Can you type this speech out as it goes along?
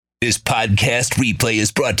This podcast replay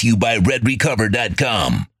is brought to you by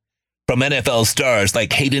RedRecover.com. From NFL stars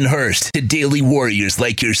like Hayden Hurst to daily warriors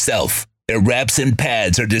like yourself, their wraps and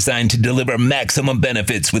pads are designed to deliver maximum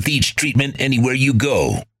benefits with each treatment anywhere you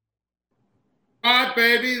go. All right,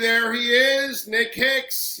 baby, there he is, Nick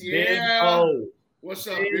Hicks. Yeah. What's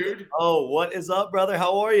up, dude? Oh, what is up, brother?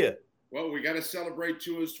 How are you? Well, we got to celebrate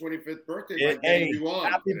Tua's 25th birthday by getting you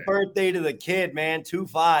on. Happy birthday to the kid, man.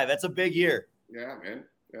 2-5. That's a big year. Yeah, man.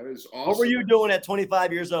 That is awesome. What were you doing at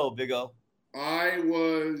 25 years old, Big O? I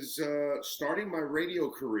was starting my radio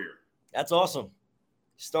career. That's awesome.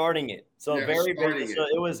 Starting it. So Yeah, very. So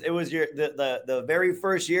it was your the very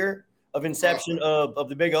first year of inception of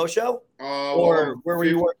the Big O show? Or where were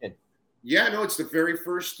you working? Yeah, no, it's the very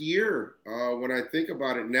first year when I think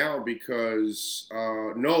about it now because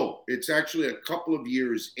no, it's actually a couple of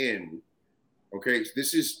years in. Okay,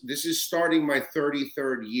 this is starting my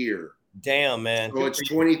 33rd year. Damn, man. So it's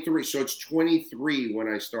 23. So it's 23 when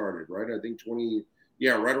I started, right? I think 20.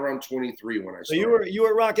 Yeah, right around 23 when I started. So you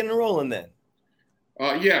were rocking and rolling then.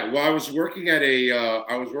 Yeah. Well, I was working at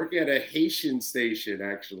a Haitian station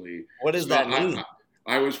actually. What does that mean?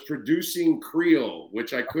 I was producing Creole,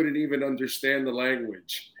 which I couldn't even understand the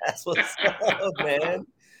language. That's what's up, man.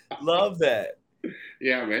 Love that.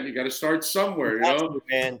 Yeah, man. You got to start somewhere, you know?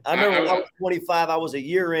 Man. I remember when I was 25, I was a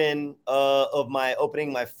year in of my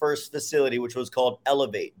opening my first facility, which was called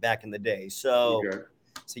Elevate back in the day. So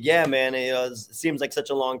yeah, man, it seems like such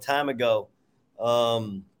a long time ago.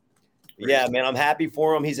 Yeah, man, I'm happy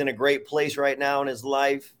for him. He's in a great place right now in his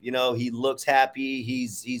life. You know, he looks happy.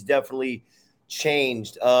 He's definitely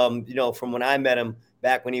changed, from when I met him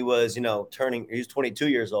back when he was, he was 22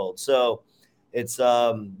 years old. So it's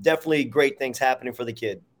definitely great things happening for the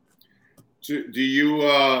kid. Do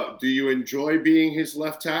you enjoy being his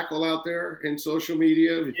left tackle out there in social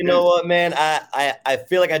media? You know what, man? I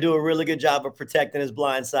feel like I do a really good job of protecting his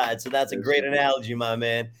blind side. So that's a great analogy, my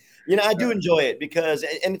man. I do enjoy it because,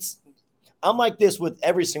 I'm like this with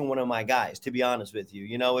every single one of my guys, to be honest with you.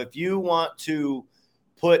 If you want to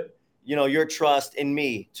put your trust in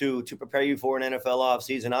me to prepare you for an NFL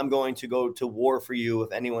offseason, I'm going to go to war for you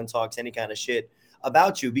if anyone talks any kind of shit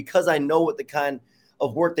about you, because I know what the kind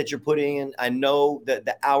of work that you're putting in. I know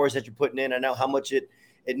the hours that you're putting in. I know how much it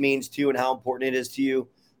means to you and how important it is to you.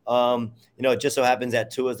 It just so happens that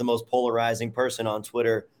Tua is the most polarizing person on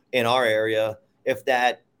Twitter in our area, if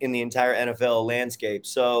that in the entire NFL landscape.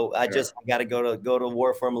 So I got to go to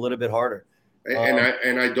war for him a little bit harder.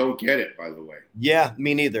 And I don't get it, by the way. Yeah,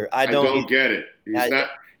 me neither. I don't get it.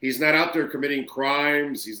 He's not out there committing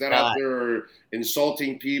crimes. He's not out there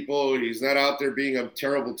insulting people. He's not out there being a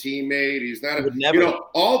terrible teammate. He's not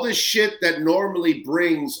all the shit that normally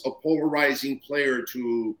brings a polarizing player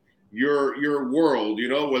to your world,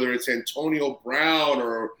 whether it's Antonio Brown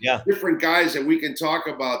or different guys that we can talk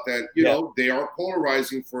about that, they are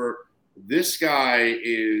polarizing. For this guy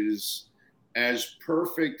is as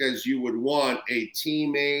perfect as you would want a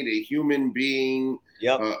teammate, a human being,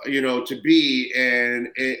 to be. And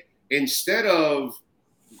instead of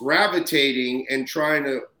gravitating and trying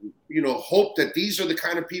to, hope that these are the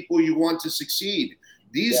kind of people you want to succeed.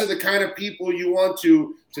 These are the kind of people you want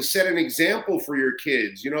to set an example for your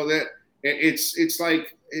kids. That it's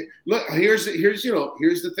like, look, here's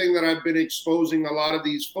the thing that I've been exposing a lot of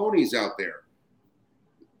these phonies out there.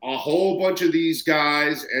 A whole bunch of these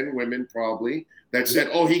guys and women probably that said,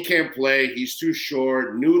 oh, he can't play. He's too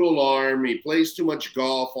short, noodle arm. He plays too much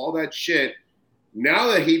golf, all that shit. Now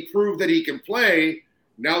that he proved that he can play,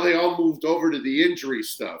 now they all moved over to the injury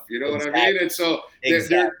stuff. You know what I mean? And so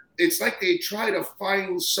it's like they try to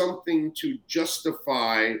find something to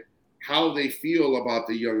justify how they feel about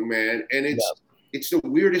the young man. And it's the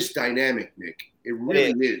weirdest dynamic, Nick. It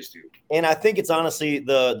really is, dude. And I think it's honestly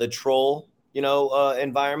the troll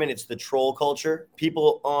environment. It's the troll culture.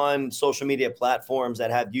 People on social media platforms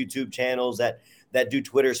that have YouTube channels, that do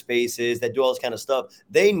Twitter spaces, that do all this kind of stuff.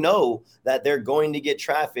 They know that they're going to get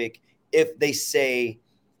traffic if they say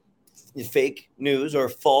fake news or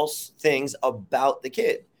false things about the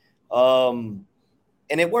kid. And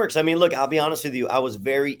it works. I mean, look, I'll be honest with you. I was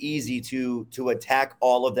very easy to attack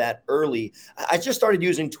all of that early. I just started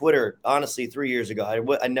using Twitter, honestly, 3 years ago. I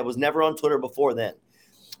was never on Twitter before then.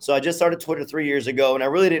 So I just started Twitter 3 years ago, and I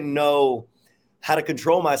really didn't know how to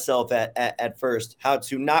control myself at first, how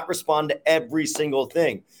to not respond to every single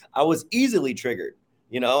thing. I was easily triggered.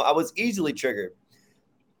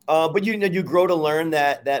 But you grow to learn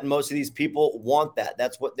that most of these people want that.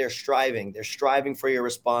 That's what they're striving. They're striving for your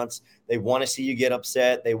response. They want to see you get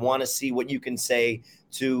upset. They want to see what you can say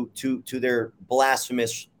to their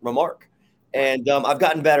blasphemous remark. And I've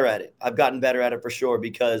gotten better at it. I've gotten better at it for sure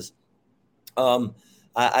because I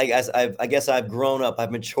guess I've grown up.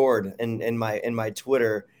 I've matured in my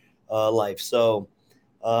Twitter life. So,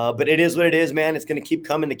 but it is what it is, man. It's going to keep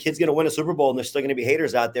coming. The kid's going to win a Super Bowl, and there's still going to be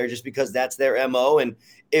haters out there just because that's their MO. And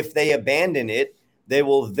if they abandon it, they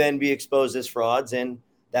will then be exposed as frauds, and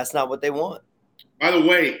that's not what they want. By the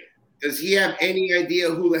way, does he have any idea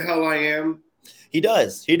who the hell I am? He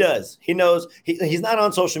does. He does. He knows. He's not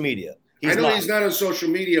on social media. He's not on social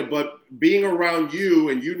media, but being around you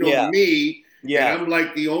and you know me, and I'm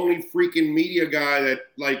like the only freaking media guy that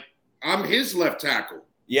like I'm his left tackle.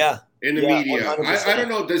 Yeah. In the media. I don't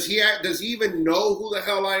know. Does he even know who the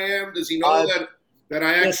hell I am? Does he know that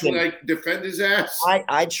I actually like defend his ass?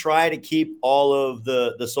 I try to keep all of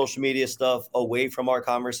the social media stuff away from our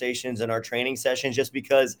conversations and our training sessions just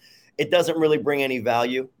because it doesn't really bring any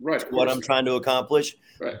value to what I'm trying to accomplish.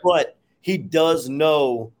 Right. But he does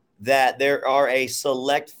know that there are a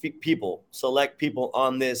select people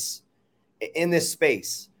in this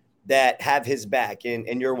space that have his back,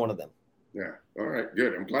 and you're one of them. Yeah. All right.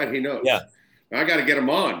 Good. I'm glad he knows. Yeah. I got to get him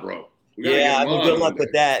on, bro. Yeah. Good luck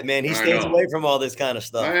with that, man. He stays away from all this kind of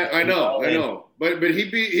stuff. I know. But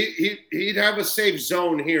he'd have a safe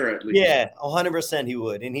zone here at least. Yeah, 100% he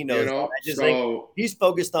would, and he knows. I just think he's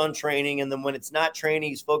focused on training, and then when it's not training,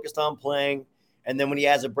 he's focused on playing, and then when he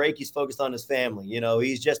has a break, he's focused on his family.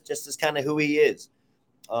 He's just as kind of who he is.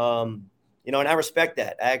 And I respect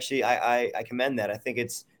that. I commend that. I think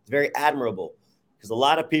it's very admirable because a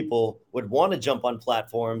lot of people would want to jump on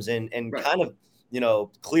platforms and kind of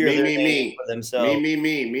clear their name for themselves. Me.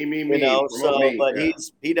 But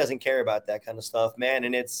he doesn't care about that kind of stuff, man,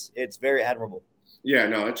 and it's very admirable. Yeah,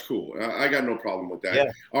 no, it's cool. I got no problem with that.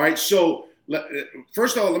 Yeah. All right, so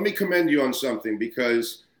first of all, let me commend you on something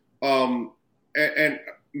because, and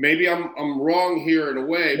maybe I'm wrong here in a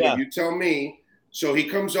way, but you tell me. So he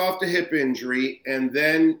comes off the hip injury, and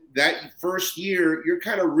then that first year, you're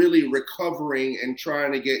kind of really recovering and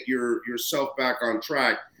trying to get yourself back on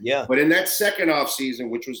track. Yeah. But in that second offseason,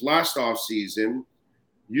 which was last offseason,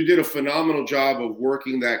 you did a phenomenal job of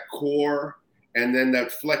working that core and then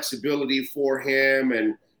that flexibility for him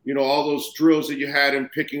and, all those drills that you had him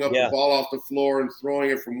picking up the ball off the floor and throwing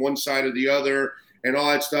it from one side to the other and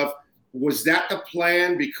all that stuff. Was that the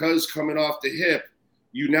plan? Because coming off the hip,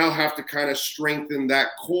 you now have to kind of strengthen that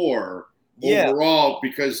core overall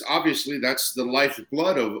because obviously that's the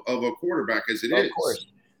lifeblood of a quarterback as it is. Of course.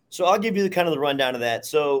 So I'll give you the rundown of that.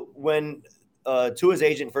 So when Tua's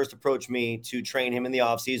agent first approached me to train him in the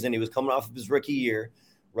offseason, he was coming off of his rookie year,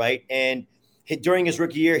 right? And during his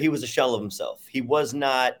rookie year, he was a shell of himself. He was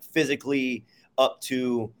not physically up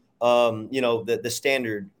to, the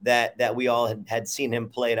standard that we all had seen him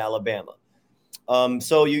play at Alabama.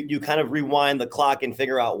 So you kind of rewind the clock and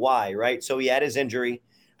figure out why, right? So he had his injury,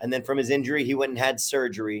 and then from his injury, he went and had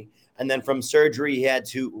surgery. And then from surgery, he had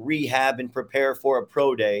to rehab and prepare for a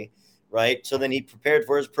pro day, right? So then he prepared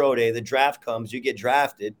for his pro day. The draft comes, you get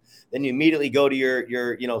drafted. Then you immediately go to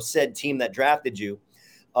your said team that drafted you.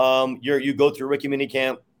 You go through rookie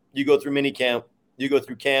minicamp, you go through minicamp, you go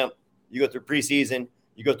through camp, you go through preseason,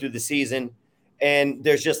 you go through the season. And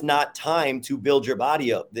there's just not time to build your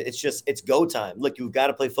body up. It's go time. Look, you've got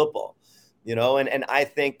to play football, and I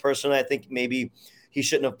think personally, maybe he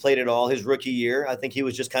shouldn't have played at all his rookie year. I think he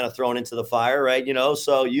was just kind of thrown into the fire, right? That's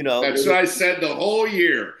what I said the whole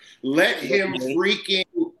year. Let him freaking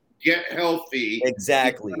get healthy.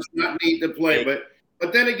 Exactly. He does not need to play.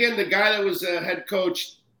 But then again, the guy that was a head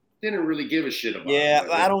coach didn't really give a shit about him. Yeah,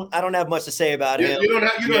 I don't have much to say about him. You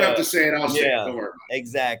don't have to say it. I'll say it. Don't worry about it.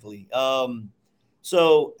 Exactly.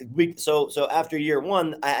 So after year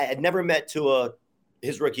one, I had never met Tua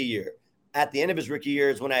his rookie year. At the end of his rookie year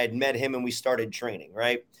is when I had met him and we started training,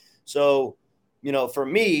 right? So, for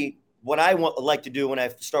me, what I like to do when I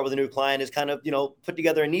start with a new client is kind of, put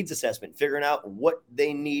together a needs assessment, figuring out what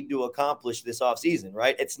they need to accomplish this offseason,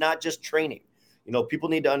 right? It's not just training. People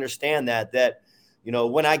need to understand that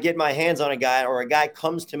when I get my hands on a guy or a guy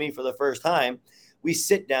comes to me for the first time, we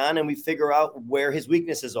sit down and we figure out where his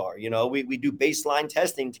weaknesses are. We do baseline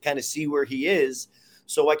testing to kind of see where he is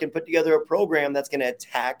so I can put together a program that's going to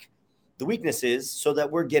attack the weaknesses so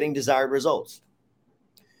that we're getting desired results.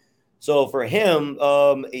 So for him,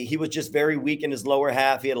 he was just very weak in his lower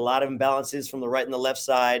half. He had a lot of imbalances from the right and the left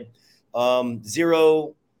side,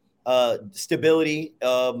 zero stability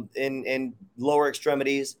in lower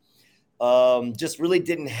extremities. Just really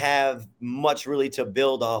didn't have much really to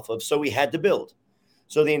build off of. So we had to build.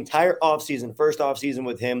 So the entire offseason, first offseason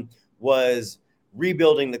with him was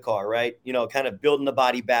rebuilding the car, right? Kind of building the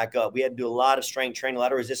body back up. We had to do a lot of strength training, a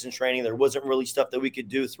lot of resistance training. There wasn't really stuff that we could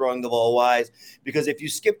do throwing the ball wise, because if you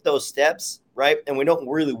skip those steps, right, and we don't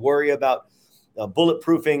really worry about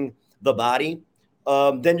bulletproofing the body,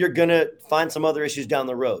 then you're going to find some other issues down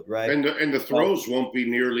the road, right? And the throws won't be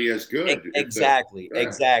nearly as good. Exactly.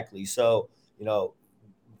 So,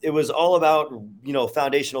 it was all about,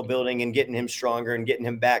 foundational building and getting him stronger and getting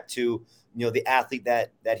him back to, the athlete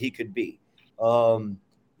that he could be.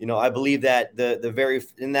 I believe that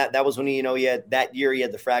that was when he had that year, he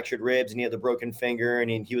had the fractured ribs and he had the broken finger,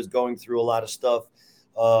 and he was going through a lot of stuff,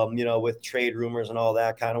 with trade rumors and all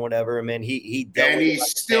that kind of whatever. I mean, he dealt with it like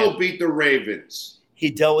still beat the Ravens. He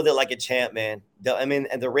dealt with it like a champ, man. I mean,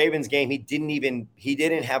 and the Ravens game, he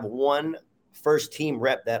didn't have one first team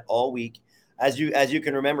rep that all week. As you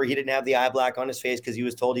can remember, he didn't have the eye black on his face because he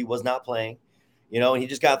was told he was not playing, and he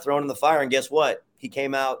just got thrown in the fire. And guess what? He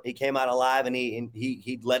came out alive, and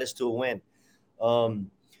he led us to a win.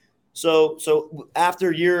 So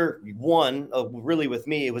after year one really with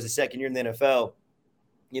me, it was the second year in the NFL.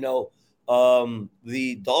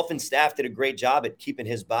 The Dolphins staff did a great job at keeping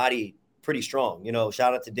his body pretty strong.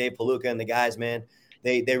 Shout out to Dave Palooka and the guys, man.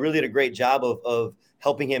 They really did a great job of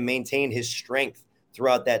helping him maintain his strength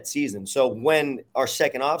throughout that season. So when our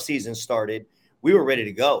second off season started, we were ready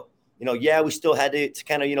to go. We still had to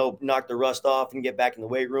kind of, knock the rust off and get back in the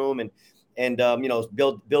weight room and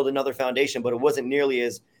build another foundation, but it wasn't nearly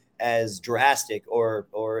as drastic or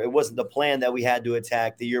it wasn't the plan that we had to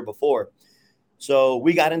attack the year before. So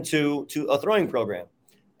we got into a throwing program,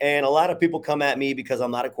 and a lot of people come at me because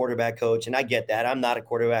I'm not a quarterback coach, and I get that. I'm not a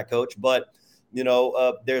quarterback coach, but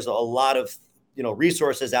there's a lot of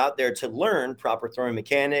resources out there to learn proper throwing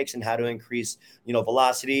mechanics and how to increase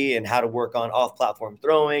velocity and how to work on off-platform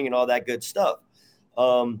throwing and all that good stuff.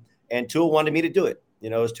 And Tua wanted me to do it. It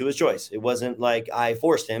was Tua's choice. It wasn't like I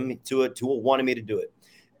forced him. Tua wanted me to do it,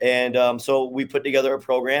 and so we put together a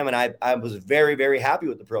program, and I was very, very happy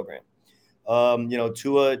with the program.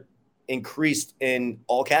 Tua increased in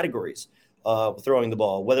all categories, throwing the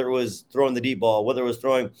ball, whether it was throwing the deep ball, whether it was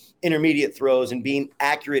throwing intermediate throws and being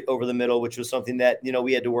accurate over the middle, which was something that,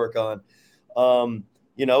 we had to work on.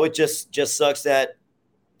 It just sucks that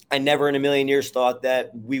I never in a million years thought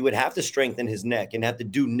that we would have to strengthen his neck and have to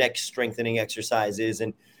do neck strengthening exercises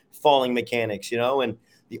and falling mechanics, and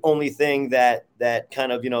the only thing that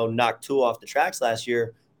kind of, knocked Tua off the tracks last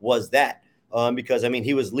year was that, because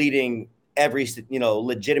he was leading every,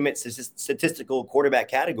 legitimate statistical quarterback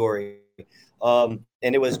category. And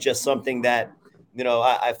it was just something that,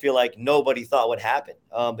 I feel like nobody thought would happen.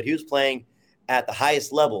 But he was playing at the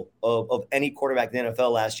highest level of any quarterback in the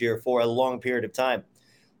NFL last year for a long period of time,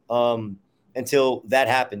 until that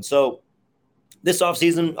happened. So this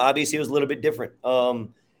offseason, obviously, it was a little bit different.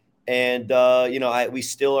 We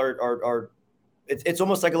still are it's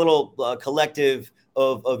almost like a little collective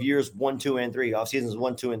of years 1, 2, and 3, off seasons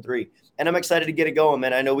 1, 2, and 3. And I'm excited to get it going,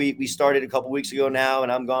 man. I know we started a couple weeks ago now,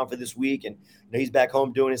 and I'm gone for this week, and he's back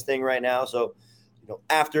home doing his thing right now. So,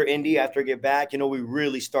 after Indy, after I get back, we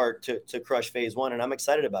really start to crush phase 1, and I'm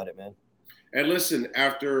excited about it, man. And listen,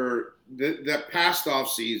 after that past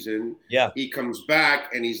off season, he comes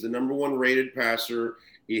back and he's the number 1 rated passer.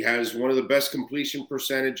 He has one of the best completion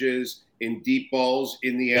percentages in deep balls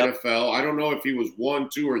in the NFL. I don't know if he was 1,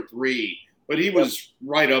 2, or 3, but he was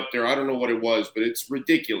right up there. I don't know what it was, but it's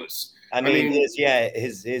ridiculous. His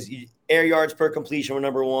air yards per completion were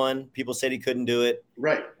number 1. People said he couldn't do it.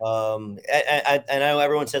 Right. I know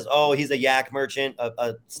everyone says, "Oh, he's a yak merchant."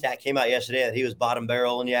 A stat came out yesterday that he was bottom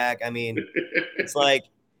barrel in yak. It's like,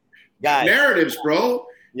 guys, narratives, bro.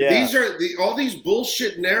 Yeah. These are all these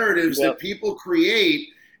bullshit narratives that people create,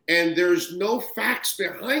 and there's no facts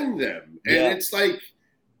behind them. And it's like,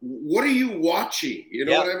 what are you watching? You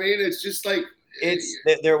know what I mean? It's just like,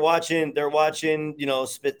 they're watching,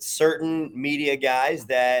 certain media guys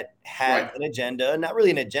that have an agenda, not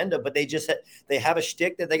really an agenda, but they have a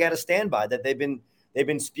shtick that they got to stand by, that they've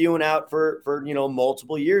been spewing out for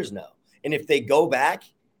multiple years now. And if they go back,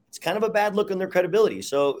 it's kind of a bad look on their credibility.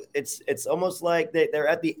 So it's almost like they're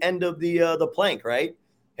at the end of the plank, right?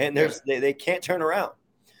 And they can't turn around.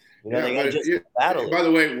 They got to just battle it. By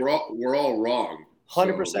the way, we're all wrong.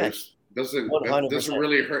 100%. That doesn't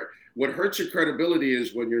really hurt. What hurts your credibility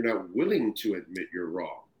is when you're not willing to admit you're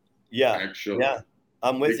wrong. Yeah. Actually. Yeah.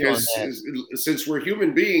 I'm with you on that. Since we're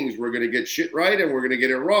human beings, we're going to get shit right and we're going to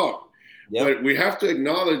get it wrong. Yep. But we have to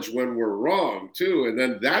acknowledge when we're wrong too. And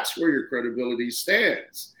then that's where your credibility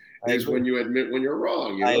stands, when you admit when you're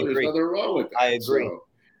wrong. There's nothing wrong with that. I agree.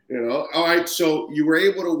 So, all right. So you were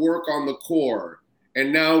able to work on the core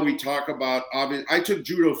And now we talk about, I took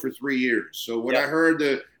judo for 3 years. So when I heard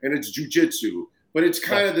and it's jujitsu, but it's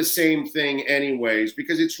kind of the same thing anyways,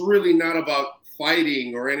 because it's really not about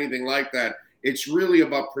fighting or anything like that. It's really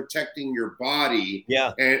about protecting your body.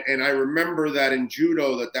 Yeah. And I remember that in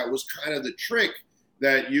judo, that was kind of the trick,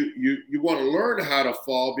 that you want to learn how to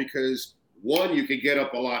fall, because one, you could get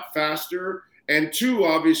up a lot faster, and two,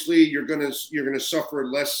 obviously you're gonna suffer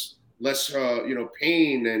less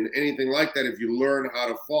pain and anything like that if you learn how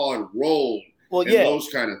to fall and roll those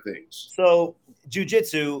kind of things. So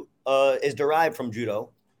jiu-jitsu is derived from judo.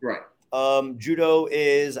 Right. Judo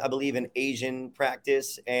is, I believe, an Asian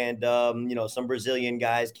practice, and some Brazilian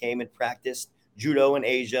guys came and practiced judo in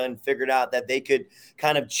Asia and figured out that they could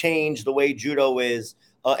kind of change the way judo is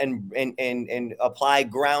and apply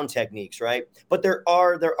ground techniques, right? But there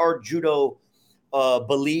are judo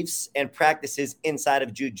beliefs and practices inside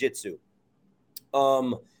of jiu-jitsu.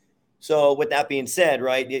 So with that being said,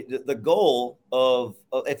 right, the goal of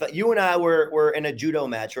if you and I were in a judo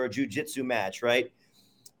match or a jiu-jitsu match, right,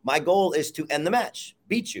 my goal is to end the match,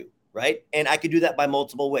 beat you, right? And I could do that by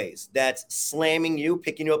multiple ways. That's slamming you,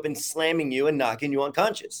 picking you up and slamming you and knocking you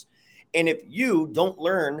unconscious. And if you don't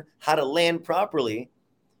learn how to land properly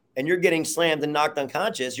and you're getting slammed and knocked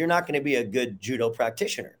unconscious, you're not going to be a good judo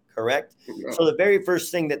practitioner, correct? Yeah. So the very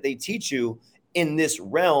first thing that they teach you in this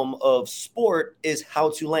realm of sport is how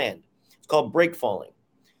to land. It's called break falling.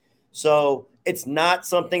 So it's not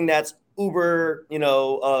something that's uber,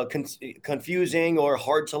 confusing or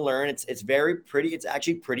hard to learn. It's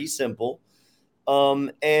actually pretty simple.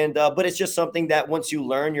 But it's just something that once you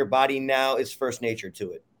learn, your body now is first nature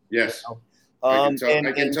to it. Yes. I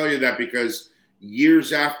can tell you that, because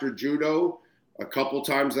years after judo, a couple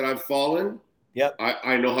times that I've fallen,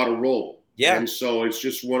 I know how to roll. Yeah. And so it's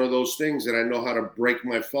just one of those things that I know how to break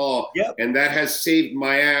my fall. Yep. And that has saved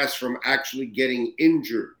my ass from actually getting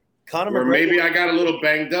injured. Or maybe I got a little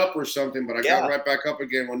banged up or something, but I got right back up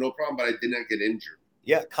again with no problem, but I did not get injured.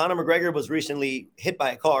 Yeah, Conor McGregor was recently hit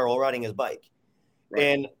by a car while riding his bike.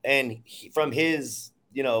 Right. And from his,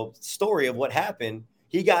 story of what happened,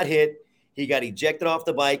 he got hit, he got ejected off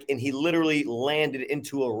the bike, and he literally landed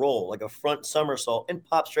into a roll, like a front somersault, and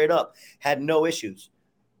popped straight up, had no issues.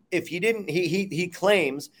 If he didn't, he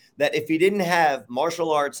claims that if he didn't have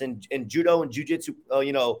martial arts and judo and jiu-jitsu,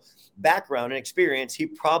 background and experience, he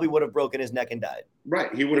probably would have broken his neck and died.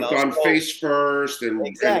 Right. He would have gone face first and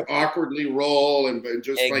awkwardly roll and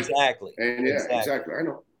just exactly. Exactly. I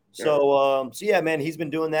know. Yeah. So man, he's been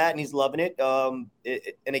doing that and he's loving it.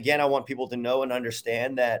 And again, I want people to know and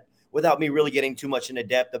understand that without me really getting too much into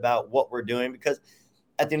depth about what we're doing, because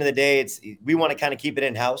at the end of the day, we want to kind of keep it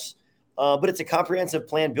in-house, but it's a comprehensive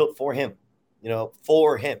plan built for him,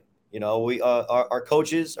 for him. We our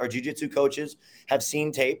coaches, our jiu-jitsu coaches, have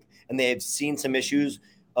seen tape and they have seen some issues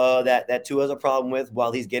that Tua has a problem with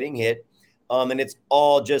while he's getting hit, and it's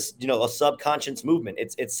all just a subconscious movement.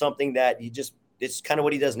 It's something that it's kind of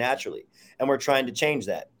what he does naturally, and we're trying to change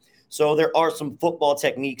that. So there are some football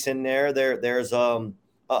techniques in there. There's a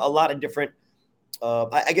lot of different.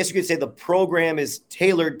 I guess you could say the program is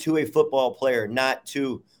tailored to a football player, not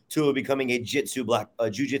to becoming a jiu-jitsu black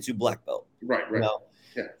belt. Right.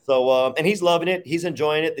 Yeah. So, and he's loving it. He's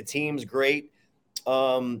enjoying it. The team's great.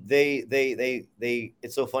 It's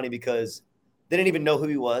so funny because they didn't even know who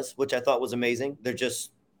he was, which I thought was amazing. They're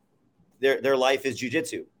just, their life is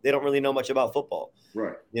jiu-jitsu. They don't really know much about football.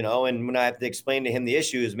 Right. And when I have to explain to him the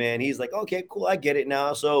issues, man, he's like, okay, cool. I get it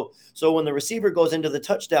now. So when the receiver goes into the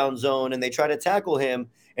touchdown zone and they try to tackle him,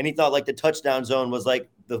 and he thought like the touchdown zone was like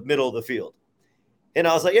the middle of the field. And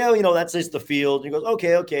I was like, yeah, that's just the field. And he goes,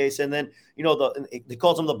 okay. So and then, he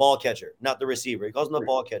calls him the ball catcher, not the receiver. He calls him the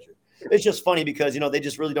ball catcher. It's just funny because, they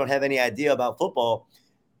just really don't have any idea about football,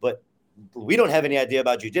 but we don't have any idea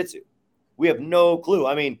about jiu-jitsu. We have no clue.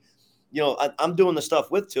 I mean, I'm doing the stuff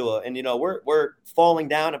with Tua and, we're falling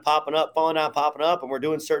down and popping up, and we're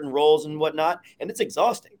doing certain rolls and whatnot. And it's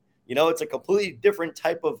exhausting. It's a completely different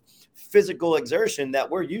type of physical exertion that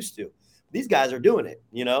we're used to. These guys are doing it,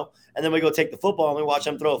 and then we go take the football and we watch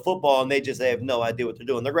them throw a football and they have no idea what they're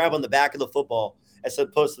doing. They're grabbing the back of the football as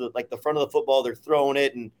opposed to like the front of the football. They're throwing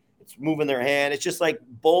it and it's moving their hand. It's just like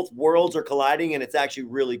both worlds are colliding and it's actually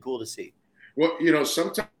really cool to see. Well,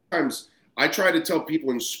 sometimes I try to tell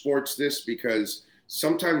people in sports this because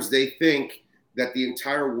sometimes they think that the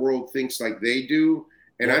entire world thinks like they do.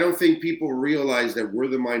 And I don't think people realize that we're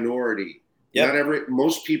the minority. Yep.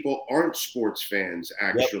 Most people aren't sports fans,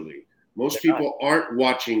 actually. Yep. Most people aren't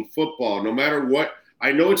watching football, no matter what.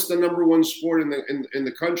 I know it's the number one sport in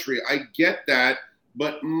the country. I get that,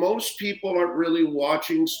 but most people aren't really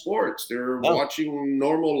watching sports. They're watching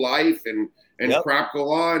normal life and crap go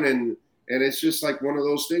on, and it's just like one of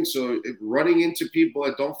those things. So running into people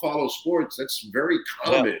that don't follow sports, that's very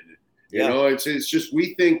common. You know, it's just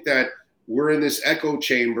we think that we're in this echo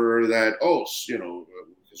chamber that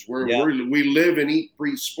because we live and eat,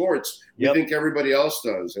 breathe sports. We think everybody else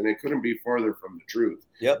does, and it couldn't be farther from the truth.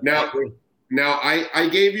 Now I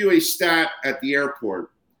gave you a stat at the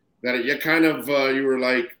airport that you kind of you were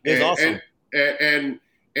like, awesome.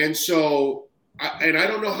 And so I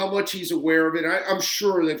don't know how much he's aware of it. I'm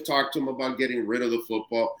sure they've talked to him about getting rid of the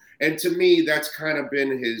football, and to me that's kind of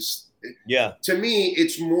been his. Yeah. To me,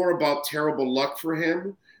 it's more about terrible luck for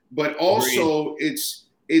him, but also it's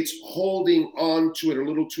holding on to it a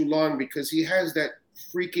little too long because he has that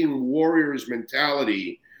freaking Warriors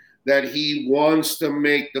mentality that he wants to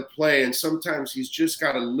make the play, and sometimes he's just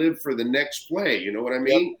got to live for the next play. You know what I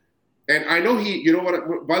mean? And I know you know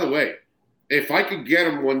what, by the way, if I could get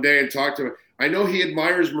him one day and talk to him, I know he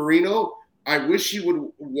admires Marino. I wish he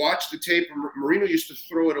would watch the tape. Marino used to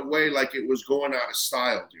throw it away like it was going out of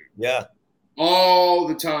style, dude. Yeah. All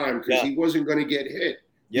the time because he wasn't going to get hit.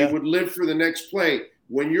 Yeah. He would live for the next play.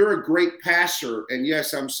 When you're a great passer, and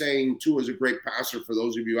yes, I'm saying Tua is a great passer for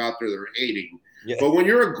those of you out there that are hating. Yeah. But when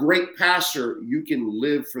you're a great passer, you can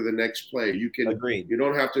live for the next play. You can. Agreed. You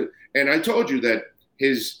don't have to. And I told you that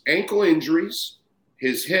his ankle injuries,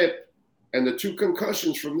 his hip, and the 2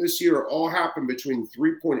 concussions from this year all happened between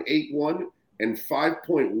 3.81 and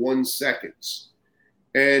 5.1 seconds.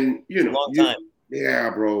 And, you know. Long time. Yeah,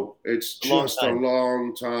 bro. It's just a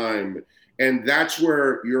long time. And that's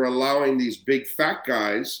where you're allowing these big fat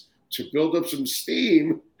guys to build up some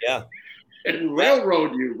steam. Yeah. And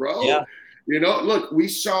railroad you, bro. Yeah. You know, look, we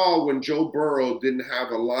saw when Joe Burrow didn't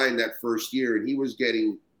have a line that first year and he was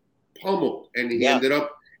getting pummeled and he ended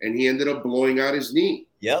up blowing out his knee.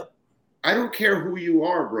 Yep. I don't care who you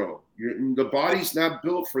are, bro. The body's not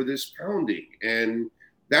built for this pounding. And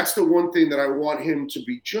that's the one thing that I want him to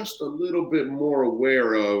be just a little bit more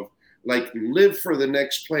aware of. Like, live for the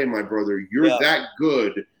next play, my brother. You're that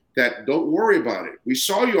good that don't worry about it. We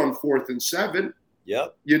saw you on 4th and 7.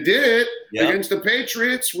 Yep. You did against the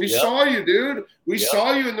Patriots. We saw you, dude. We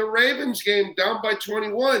saw you in the Ravens game down by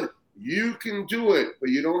 21. You can do it, but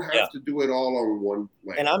you don't have to do it all on one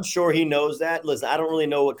play. And I'm sure he knows that. Listen, I don't really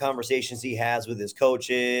know what conversations he has with his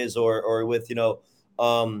coaches or with,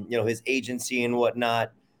 his agency and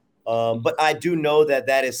whatnot. But I do know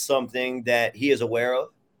that is something that he is aware of.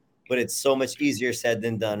 But it's so much easier said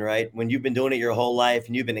than done, right? When you've been doing it your whole life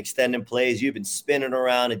and you've been extending plays, you've been spinning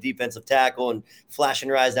around a defensive tackle and flashing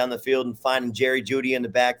your eyes down the field and finding Jerry Jeudy in the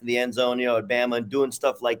back of the end zone, at Bama, and doing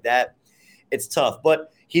stuff like that. It's tough,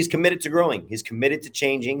 but he's committed to growing. He's committed to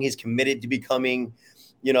changing. He's committed to becoming,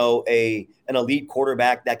 an elite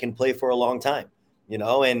quarterback that can play for a long time, and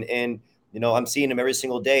I'm seeing him every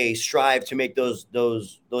single day strive to make those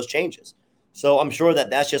changes. So I'm sure that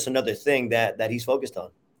that's just another thing that he's focused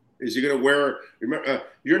on. Is he going to wear?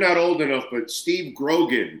 You're not old enough, but Steve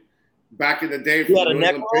Grogan, back in the day, he had a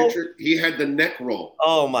neck roll. He had the neck roll.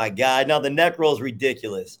 Oh my God! No, the neck roll is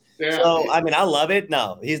ridiculous. Yeah. So I love it.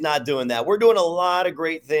 No, he's not doing that. We're doing a lot of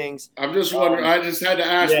great things. I'm just wondering. I just had to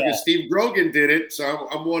ask because Steve Grogan did it, so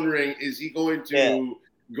I'm wondering: is he going to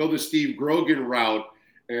go the Steve Grogan route?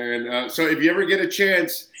 And so, if you ever get a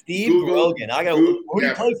chance, Steve Grogan. Who do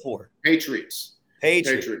you play for? Patriots.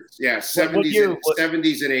 Patriots. Yeah, 70s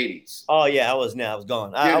and 80s. Oh, yeah, I was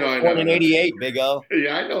gone. I was born in 88, Big O.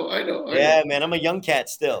 Yeah, I know. Yeah, man, I'm a young cat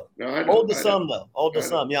still. No, I know. Old to some, though. Old to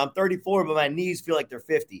some. Yeah, I'm 34, but my knees feel like they're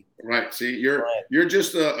 50. Right. See, you're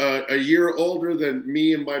just a year older than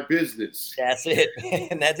me and my business. That's it,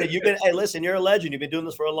 man. That's it. Hey, listen, you're a legend. You've been doing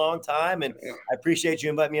this for a long time, and I appreciate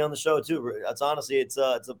you inviting me on the show, too. That's honestly, it's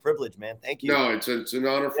a privilege, man. Thank you. No, it's an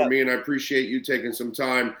honor for me, and I appreciate you taking some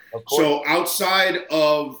time. Of course. So outside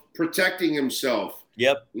of protecting himself.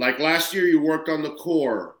 Yep. Like last year, you worked on the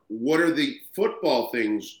core. What are the football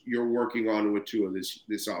things you're working on with Tua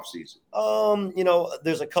this offseason?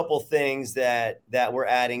 There's a couple things that we're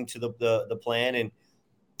adding to the plan,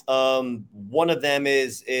 and one of them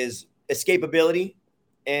is escapability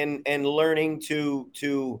and learning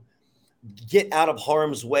to get out of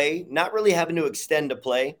harm's way, not really having to extend a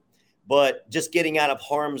play, but just getting out of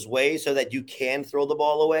harm's way so that you can throw the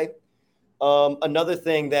ball away. Another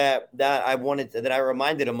thing that I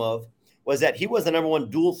reminded him of was that he was the number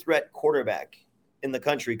one dual threat quarterback in the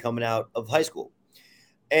country coming out of high school.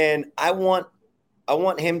 And I want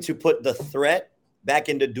him to put the threat back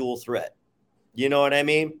into dual threat. You know what I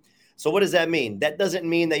mean? So what does that mean? That doesn't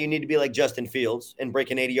mean that you need to be like Justin Fields and break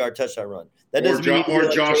an 80-yard touchdown run. That doesn't mean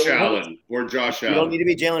Josh Allen. Or Josh Allen. You don't need to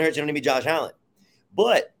be Jalen Hurts. You don't need to be Josh Allen.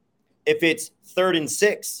 But if it's 3rd and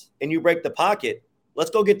 6 and you break the pocket, let's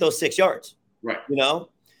go get those 6 yards. Right. You know?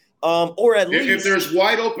 Or at least if there's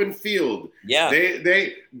wide open field,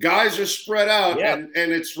 they guys are spread out and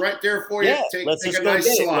it's right there for you. Take a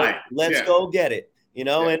nice slide. Let's go get it. You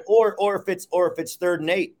know, and or if it's 3rd and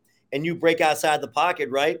 8 and you break outside the pocket,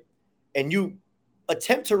 right? And you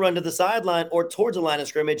attempt to run to the sideline or towards the line of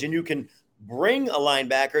scrimmage, and you can bring a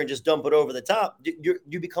linebacker and just dump it over the top,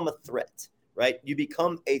 you become a threat, right? You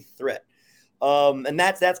become a threat. And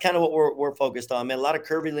that's kind of what we're focused on, man. A lot of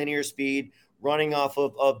curvy linear speed, running off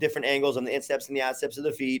of different angles on the insteps and the outsteps of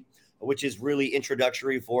the feet, which is really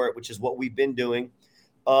introductory for it, which is what we've been doing,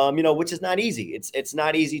 which is not easy. It's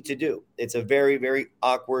not easy to do. It's a very, very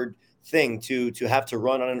awkward thing to have to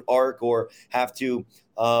run on an arc or have to,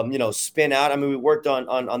 spin out. I mean, we worked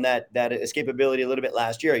on that escapability a little bit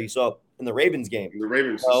last year. You saw in the Ravens game.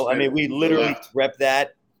 So, I mean, we literally rep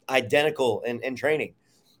that identical in training.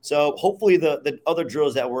 So hopefully the other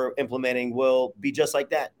drills that we're implementing will be just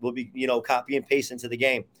like that. We'll be, copy and paste into the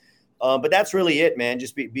game. But that's really it, man.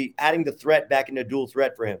 Just be adding the threat back into dual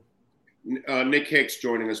threat for him. Nick Hicks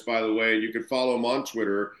joining us, by the way. You can follow him on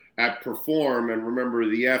Twitter at Perform. And remember,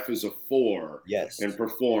 the F is a 4. Yes. And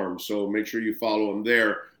Perform. So make sure you follow him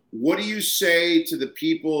there. What do you say to the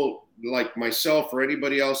people like myself or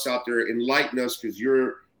anybody else out there? Enlighten us, because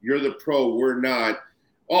you're the pro. We're not.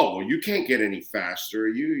 Oh, well, you can't get any faster.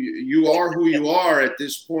 You are who you are at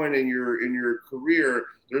this point in your career.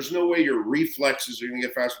 There's no way your reflexes are going to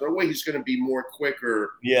get faster. No way he's going to be more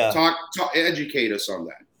quicker. Yeah. Talk, educate us on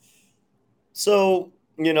that. So,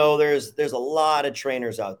 there's a lot of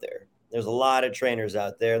trainers out there. And there's a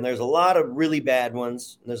lot of really bad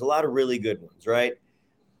ones. And there's a lot of really good ones, right?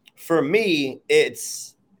 For me,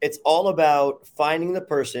 it's all about finding the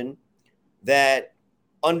person that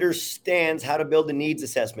understands how to build a needs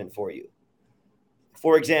assessment for you.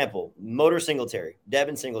 For example, Devin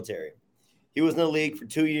Singletary. He was in the league for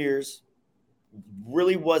 2 years,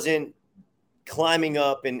 really wasn't climbing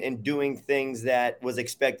up and doing things that was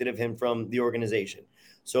expected of him from the organization.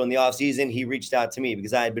 So in the offseason, he reached out to me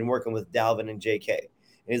because I had been working with Dalvin and JK. And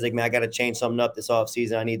he's like, man, I got to change something up this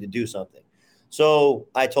offseason. I need to do something. So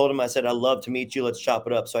I told him, I said, I'd love to meet you. Let's chop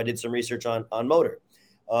it up. So I did some research on Motor.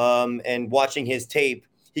 And watching his tape,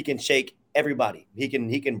 he can shake everybody. He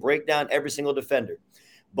can break down every single defender.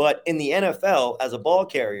 But in the NFL, as a ball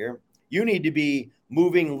carrier, you need to be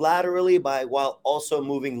moving laterally while also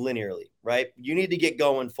moving linearly, right? You need to get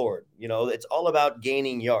going forward. It's all about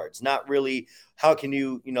gaining yards, not really how can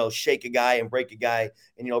you, shake a guy and break a guy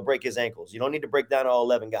and, break his ankles. You don't need to break down all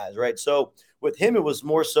 11 guys, right? So with him, it was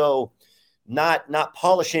more so not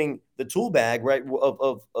polishing the tool bag, right,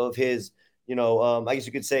 of his, I guess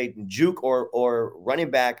you could say juke or running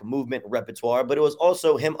back movement repertoire, but it was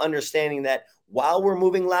also him understanding that while we're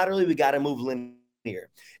moving laterally, we got to move linear.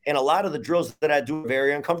 And a lot of the drills that I do are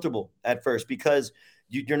very uncomfortable at first because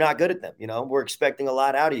you're not good at them. We're expecting a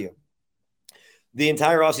lot out of you. The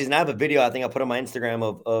entire offseason, I have a video I think I put on my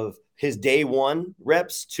Instagram of his day 1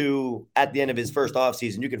 reps to at the end of his first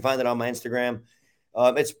offseason. You can find it on my Instagram.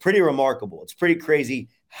 It's pretty remarkable. It's pretty crazy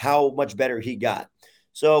how much better he got.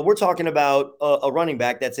 So we're talking about a running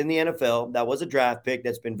back that's in the NFL, that was a draft pick,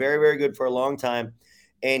 that's been very, very good for a long time,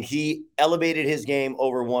 and he elevated his game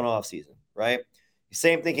over one offseason, right?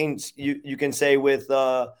 Same thinking you can say with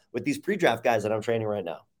these pre-draft guys that I'm training right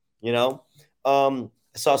now.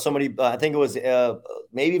 I saw somebody, I think it was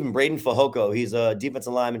maybe even Braden Fajoko. He's a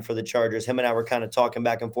defensive lineman for the Chargers. Him and I were kind of talking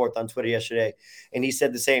back and forth on Twitter yesterday, and he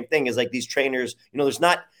said the same thing. Is like these trainers, there's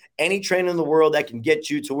not any trainer in the world that can get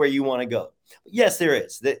you to where you want to go. Yes, there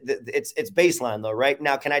is. It's baseline though, right?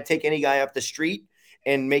 Now, can I take any guy off the street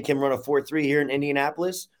and make him run a 4.3 here in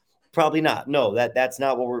Indianapolis? Probably not. No, that's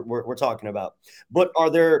not what we're talking about. But are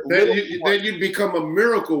there then you'd become a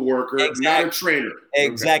miracle worker, not a trainer.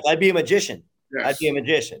 Exactly. Okay. I'd be a magician. Yes. I'd be a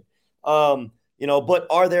magician. But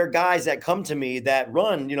are there guys that come to me that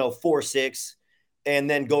run, 4.6 and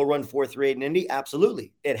then go run 4.38 in Indy?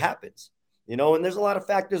 Absolutely. It happens. And there's a lot of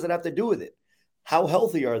factors that have to do with it. How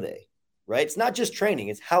healthy are they? Right? It's not just training.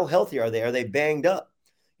 It's how healthy are they? Are they banged up?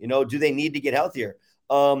 Do they need to get healthier?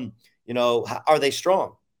 Are they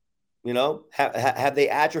strong? Have they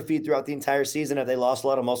atrophied throughout the entire season? Have they lost a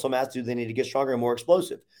lot of muscle mass? Do they need to get stronger and more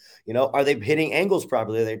explosive? Are they hitting angles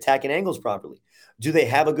properly? Are they attacking angles properly? Do they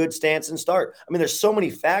have a good stance and start? I mean, there's so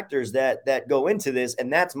many factors that go into this,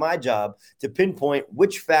 and that's my job to pinpoint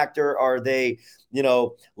which factor are they,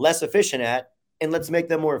 less efficient at, and let's make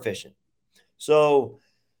them more efficient. So,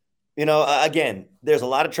 Again, there's a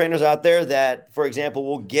lot of trainers out there that, for example,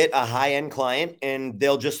 will get a high-end client and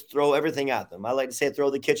they'll just throw everything at them. I like to say throw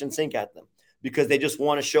the kitchen sink at them because they just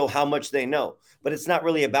want to show how much they know. But it's not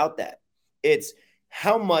really about that. It's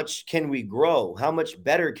how much can we grow? How much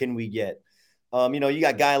better can we get? You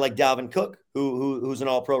got a guy like Dalvin Cook, who's an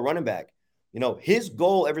all-pro running back. His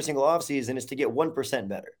goal every single offseason is to get 1%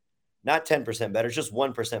 better. Not 10% better, it's just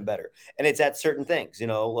 1% better. And it's at certain things,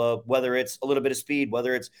 whether it's a little bit of speed,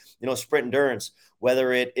 whether it's, sprint endurance,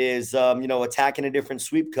 whether it is, attacking a different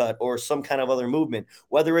sweep cut or some kind of other movement,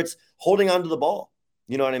 whether it's holding onto the ball,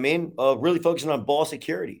 you know what I mean? Really focusing on ball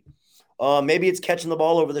security. Maybe it's catching the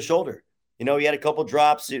ball over the shoulder. He had a couple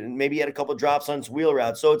drops, maybe he had a couple drops on his wheel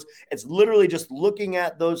route. So it's literally just looking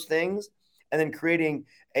at those things and then creating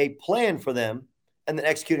a plan for them and then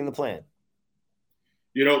executing the plan.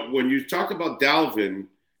 When you talk about Dalvin,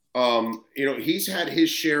 he's had his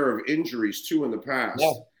share of injuries too in the past.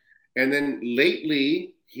 Yeah. And then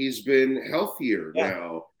lately he's been healthier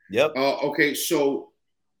now. Yep. Okay. So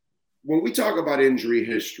when we talk about injury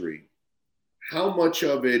history, how much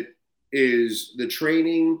of it is the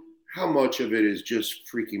training? How much of it is just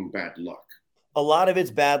freaking bad luck? A lot of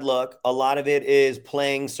it's bad luck. A lot of it is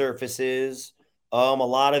playing surfaces. A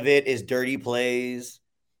lot of it is dirty plays.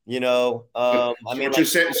 What you're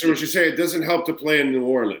saying, it doesn't help to play in New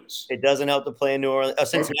Orleans. It doesn't help to play in New Orleans.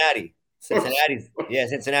 Cincinnati.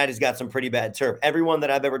 Cincinnati's got some pretty bad turf. Everyone that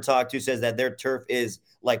I've ever talked to says that their turf is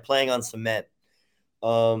like playing on cement.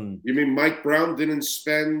 You mean Mike Brown didn't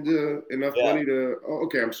spend enough money to? Oh,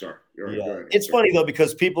 okay, I'm sorry. It's funny though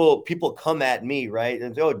because people come at me, right?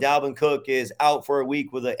 And Dalvin Cook is out for a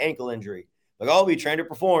week with an ankle injury. Like, we trained to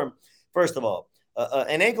perform. First of all,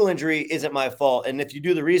 an ankle injury isn't my fault. And if you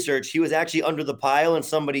do the research, he was actually under the pile and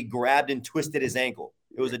somebody grabbed and twisted his ankle.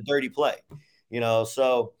 It was a dirty play,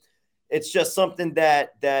 so it's just something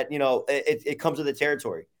that it comes with the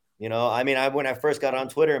territory. When I first got on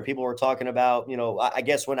Twitter and people were talking about, I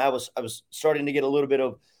guess when I was starting to get a little bit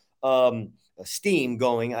of steam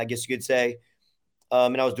going, I guess you could say,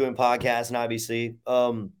 and I was doing podcasts and obviously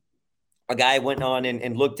a guy went on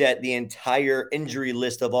and looked at the entire injury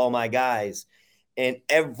list of all my guys. And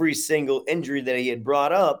every single injury that he had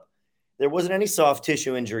brought up, there wasn't any soft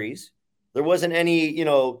tissue injuries. There wasn't any,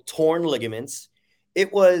 torn ligaments.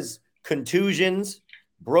 It was contusions,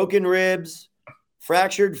 broken ribs,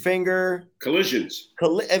 fractured finger. Collisions.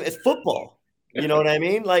 It's football. You know what I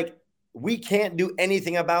mean? Like, we can't do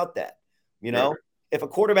anything about that. Right. If a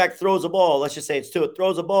quarterback throws a ball, let's just say it's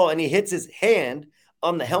throws a ball and he hits his hand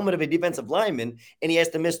on the helmet of a defensive lineman and he has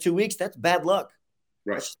to miss 2 weeks, that's bad luck.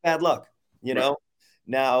 Right. That's just bad luck.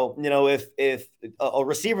 Now, if a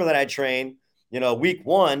receiver that I train, week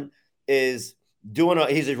one is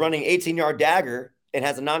he's running 18-yard dagger and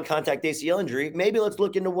has a non-contact ACL injury, maybe let's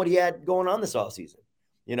look into what he had going on this offseason,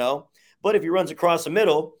 But if he runs across the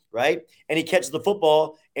middle, right, and he catches the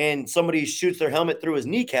football and somebody shoots their helmet through his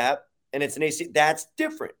kneecap and it's an ACL, that's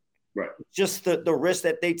different. Right. Just the risk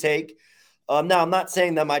that they take. Now, I'm not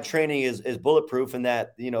saying that my training is bulletproof and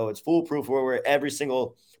that, it's foolproof where every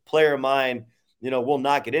single player of mine, will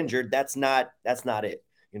not get injured. That's not it.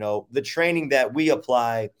 The training that we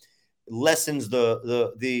apply lessens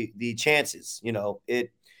the chances.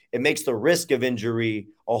 It makes the risk of injury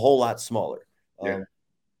a whole lot smaller. Yeah.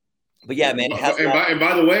 But yeah, man. And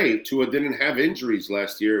by the way, Tua didn't have injuries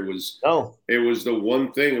last year. It was the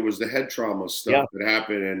one thing. It was the head trauma stuff that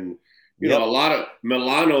happened, and a lot of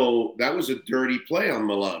Milano. That was a dirty play on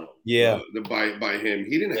Milano. Yeah, by him.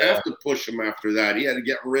 He didn't have to push him after that. He had to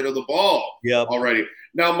get rid of the ball. Already.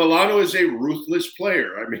 Now Milano is a ruthless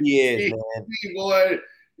player. I mean, he is, man.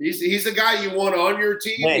 He's the guy you want on your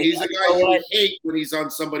team. Man, he's the guy you hate when he's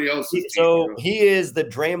on somebody else's team. So he is the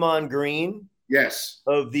Draymond Green. Yes.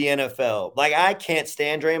 Of the NFL. Like, I can't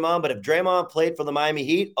stand Draymond, but if Draymond played for the Miami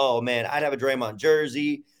Heat, oh man, I'd have a Draymond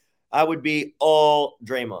jersey. I would be all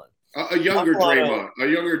Draymond. A younger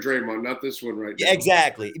Draymond, not this one right now. Yeah,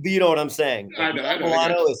 exactly. But you know what I'm saying. I know.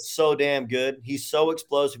 Milano is so damn good. He's so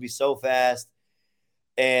explosive. He's so fast.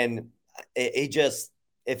 And he just,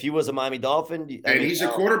 if he was a Miami Dolphin. He's a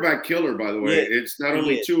quarterback killer, by the way. Yeah, it's not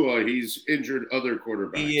only Tua, he's injured other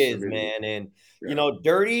quarterbacks. He is, man. And,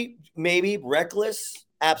 dirty, maybe, reckless,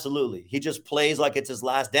 absolutely. He just plays like it's his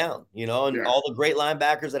last down, and all the great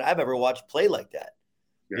linebackers that I've ever watched play like that,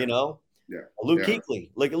 Yeah. Luke Kuechly.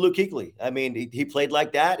 Look at Luke Kuechly. I mean, he played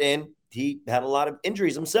like that, and he had a lot of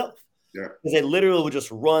injuries himself. Yeah. Because they literally would just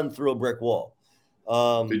run through a brick wall.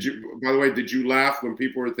 Did you laugh when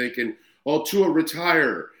people were thinking, Tua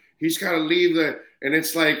retire? He's got to leave and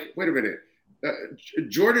it's like, wait a minute.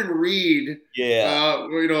 Jordan Reed. Yeah.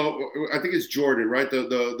 I think it's Jordan, right?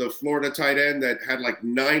 The Florida tight end that had like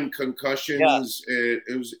 9 concussions. Yeah.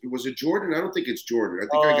 Was it Jordan? I don't think it's Jordan.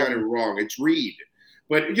 I think I got it wrong. It's Reed.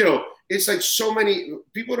 But it's like so many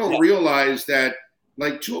people don't realize that.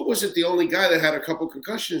 Like Tua wasn't the only guy that had a couple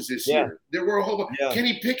concussions this year. There were a whole bunch. Yeah.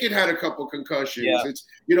 Kenny Pickett had a couple concussions.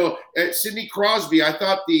 Yeah. It's Sidney Crosby. I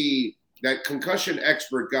thought that concussion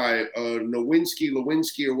expert guy,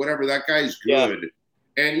 Lewinsky or whatever, that guy's good.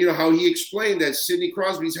 Yeah. And how he explained that Sidney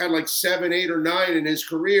Crosby's had like 7, 8, or 9 in his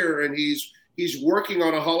career, and he's working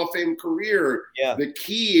on a Hall of Fame career. Yeah. The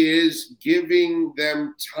key is giving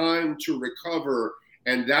them time to recover.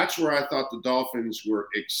 And that's where I thought the Dolphins were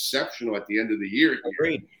exceptional at the end of the year.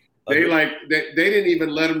 Agreed. They didn't even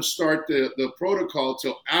let them start the protocol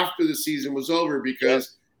till after the season was over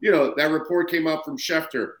because, that report came out from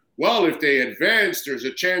Schefter. Well, if they advance, there's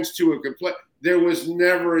a chance Tua could play. There was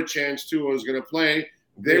never a chance Tua was going to play.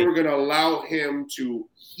 They were going to allow him to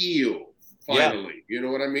heal finally. Yeah. You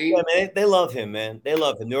know what I mean? Yeah, man, they love him, man. They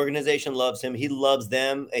love him. The organization loves him. He loves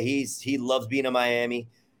them. He loves being in Miami.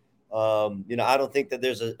 I don't think that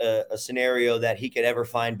there's a scenario that he could ever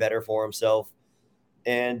find better for himself.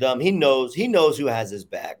 And he knows who has his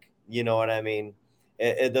back. You know what I mean?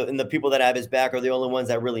 And the people that have his back are the only ones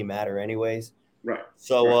that really matter anyways. Right.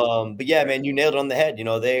 So, but yeah, man, you nailed it on the head.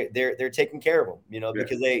 They're taking care of him,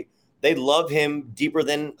 because they love him deeper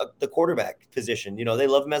than the quarterback position. They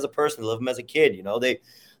love him as a person. They love him as a kid.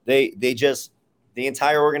 They just, the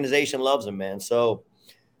entire organization loves him, man. So,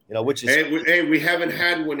 which is we haven't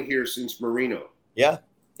had one here since Marino. Yeah,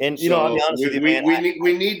 and I'll be honest with you, man.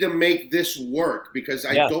 We need to make this work because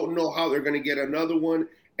I don't know how they're going to get another one.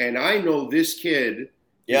 And I know this kid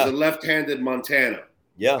is a left-handed Montana.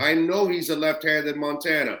 Yeah, I know he's a left-handed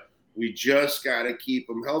Montana. We just got to keep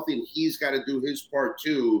him healthy, and he's got to do his part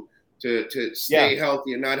too to stay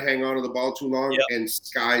healthy and not hang on to the ball too long. Yep. And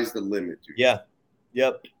sky's the limit, dude. Yeah,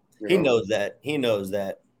 yep. He knows that.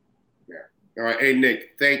 All right. Hey,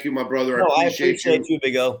 Nick, thank you, my brother. No, I appreciate you,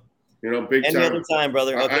 Big O. Big time. Any other time,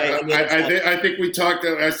 brother. Okay. I think we talked,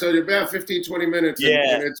 I said about 15, 20 minutes,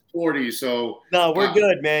 and it's 40. So no, we're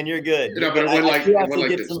good, man. You're good. But I have to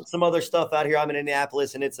get some other stuff out here. I'm in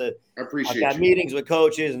Indianapolis, and I appreciate I've got meetings with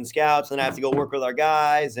coaches and scouts, and I have to go work with our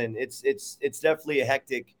guys, and it's definitely a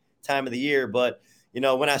hectic time of the year. But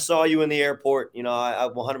when I saw you in the airport, I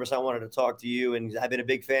 100% wanted to talk to you, and I've been a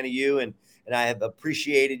big fan of you, and I have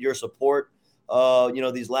appreciated your support.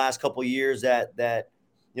 These last couple of years that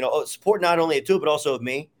support not only of Tua, but also of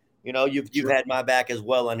me. You've had my back as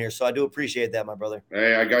well on here. So I do appreciate that, my brother.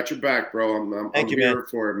 Hey, I got your back, bro. I'm here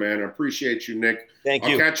for it, man. I appreciate you, Nick. Thank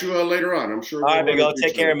you. I'll catch you later on. I'm sure. All right, Big O.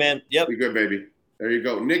 Take care, man. Yep. Be good, baby. There you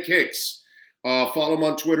go. Nick Hicks. Follow him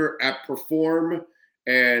on Twitter @Perform.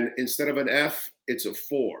 And instead of an F, it's a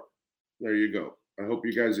 4. There you go. I hope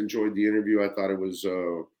you guys enjoyed the interview. I thought it was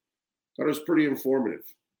pretty informative.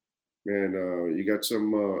 And you got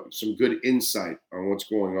some good insight on what's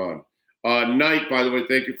going on. Knight, by the way,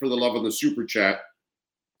 thank you for the love on the super chat.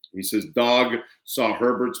 He says, Dog saw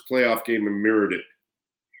Herbert's playoff game and mirrored it.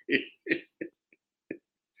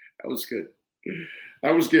 That was good.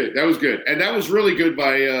 And that was really good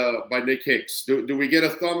by Nick Hicks. Do we get a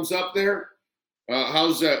thumbs up there?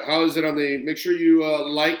 How's that? How is it on the? Make sure you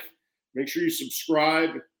like. Make sure you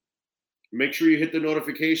subscribe. Make sure you hit the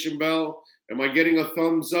notification bell. Am I getting a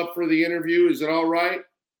thumbs up for the interview? Is it all right?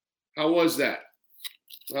 How was that?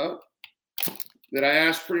 Huh? Did I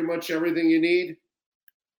ask pretty much everything you need?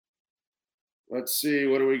 Let's see.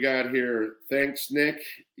 What do we got here? Thanks, Nick.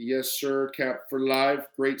 Yes, sir. Cap for life.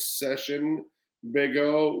 Great session. Big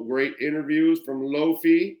O. Great interviews from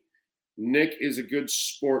Lofi. Nick is a good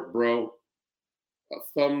sport, bro. A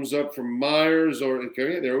thumbs up from Myers.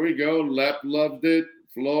 Okay, there we go. Lep loved it.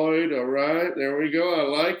 Floyd. All right. There we go.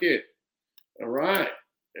 I like it. All right.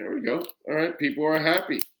 There we go. All right. People are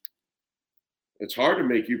happy. It's hard to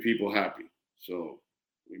make you people happy. So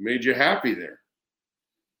we made you happy there.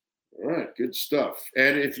 All right. Good stuff.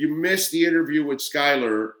 And if you missed the interview with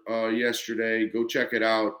Skyler yesterday, go check it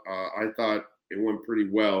out. I thought it went pretty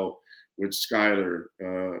well with Skyler.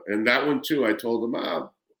 And that one, too, I told him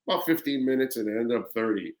about 15 minutes and it ended up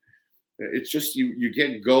 30. It's just you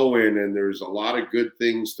get going and there's a lot of good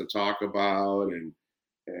things to talk about and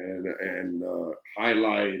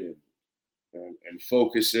highlight and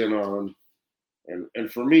focus in on.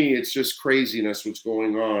 And for me, it's just craziness what's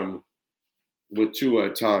going on with Tua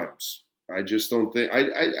at times. I just don't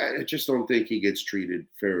think he gets treated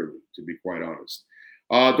fairly, to be quite honest.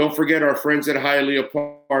 Don't forget our friends at Hialeah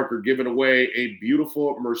Park are giving away a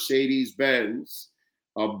beautiful Mercedes-Benz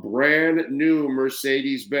a brand new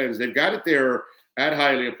Mercedes-Benz. They've got it there at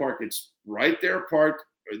Hialeah Park. It's right there parked.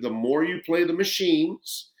 The more you play the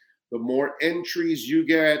machines, the more entries you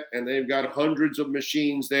get, and they've got hundreds of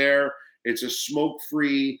machines there. It's a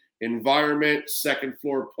smoke-free environment, second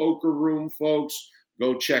floor poker room, folks.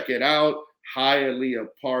 Go check it out.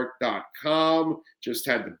 HialeahPark.com. Just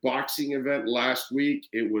had the boxing event last week.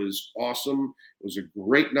 It was awesome. It was a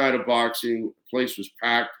great night of boxing. The place was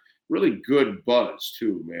packed. Really good buzz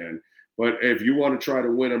too, man. But if you want to try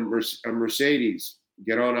to win a Mercedes,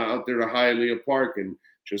 get on out there to Hialeah Park, and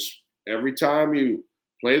just every time you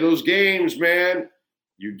play those games, man,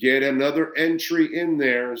 you get another entry in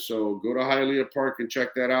there. So go to Hialeah Park and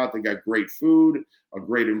check that out. They got great food, a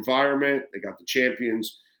great environment. They got the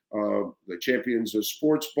Champions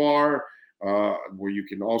Sports Bar, where you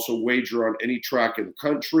can also wager on any track in the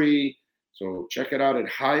country. So check it out at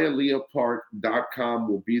HialeahPark.com.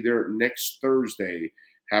 We'll be there next Thursday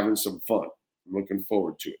having some fun. I'm looking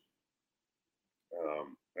forward to it.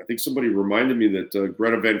 I think somebody reminded me that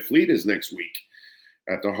Greta Van Fleet is next week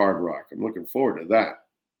at the Hard Rock. I'm looking forward to that.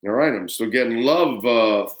 All right, I'm still getting love.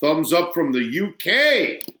 Thumbs up from the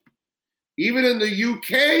UK. Even in the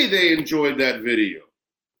UK, they enjoyed that video.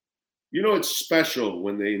 You know, it's special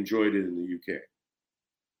when they enjoyed it in the UK.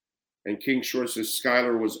 And King Shore says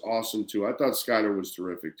Skyler was awesome too. I thought Skyler was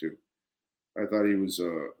terrific too. I thought he was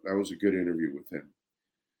that was a good interview with him.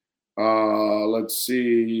 Let's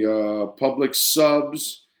see. Public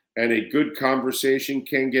subs and a good conversation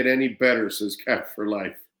can't get any better, says Cat for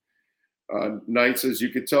Life. Knight says, you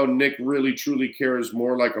could tell Nick really truly cares,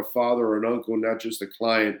 more like a father or an uncle, not just a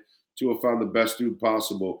client, to have found the best dude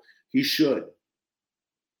possible. He should.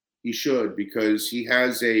 He should, because he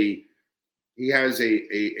has a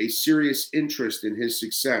serious interest in his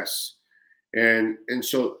success. And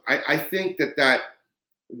so I think that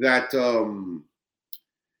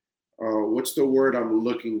what's the word I'm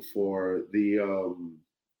looking for? The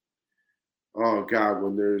oh God,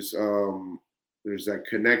 when there's that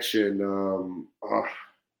connection.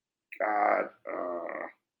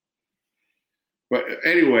 But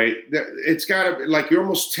anyway, it's got to, like, you're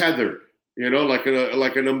almost tethered, you know, like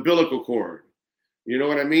an umbilical cord. You know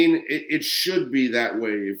what I mean? It should be that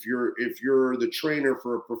way if you're the trainer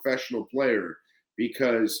for a professional player,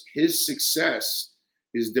 because his success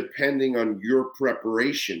is depending on your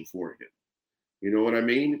preparation for him. You know what I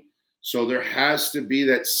mean? So there has to be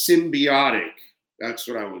that symbiotic. That's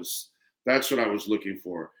what I was looking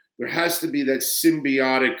for. There has to be that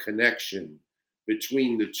symbiotic connection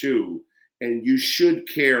between the two. And you should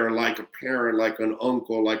care like a parent, like an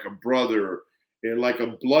uncle, like a brother, and like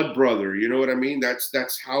a blood brother. You know what I mean?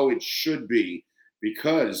 That's how it should be,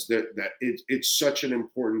 because it's such an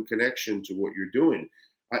important connection to what you're doing.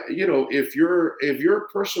 You know, if you're a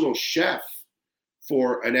personal chef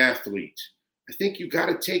for an athlete, I think you got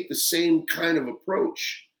to take the same kind of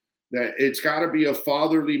approach. That it's got to be a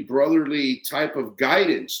fatherly, brotherly type of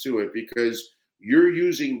guidance to it, because you're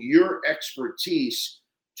using your expertise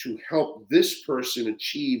to help this person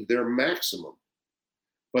achieve their maximum.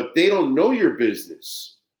 But they don't know your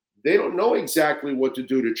business. They don't know exactly what to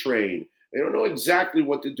do to train. They don't know exactly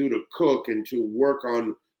what to do to cook and to work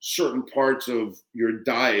on certain parts of your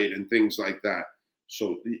diet and things like that.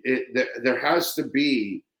 So there has to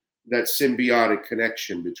be that symbiotic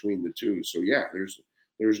connection between the two. So yeah, there's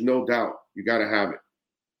no doubt. You got to have it.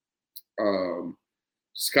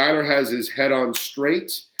 Skyler has his head on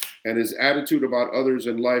straight, and his attitude about others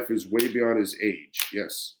in life is way beyond his age.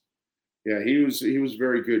 Yes. Yeah, he was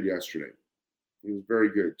very good yesterday. He was very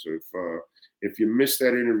good. So if you missed that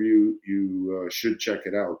interview, you should check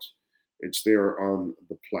it out. It's there on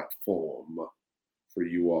the platform for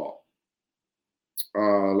you all.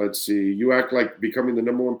 Let's see. You act like becoming the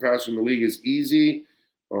number one passer in the league is easy.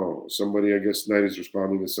 Oh, somebody, I guess Knight is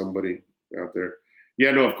responding to somebody out there.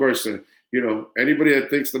 Yeah, no, of course. You know, anybody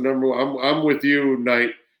that thinks the number one, I'm with you,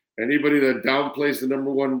 Knight. Anybody that downplays the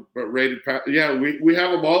number one rated pass, yeah, we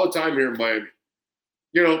have them all the time here in Miami.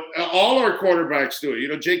 You know, all our quarterbacks do it. You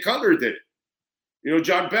know, Jay Cutler did it. You know,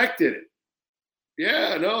 John Beck did it.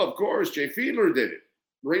 Yeah, no, of course. Jay Fiedler did it.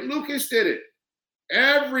 Ray Lucas did it.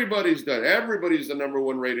 Everybody's done it. Everybody's the number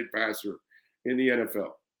one rated passer in the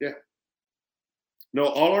NFL. Yeah. No,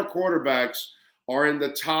 all our quarterbacks are in the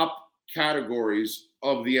top categories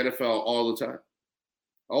of the NFL all the time.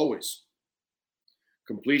 Always.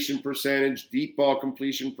 Completion percentage, deep ball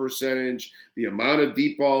completion percentage, the amount of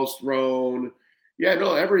deep balls thrown. Yeah,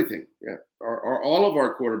 no, everything. Yeah, all of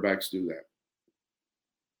our quarterbacks do that.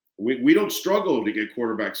 We don't struggle to get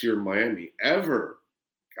quarterbacks here in Miami, ever.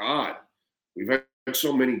 God, we've had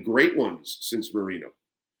so many great ones since Marino.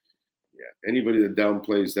 Anybody that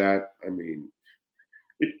downplays that, I mean,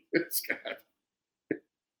 it's got.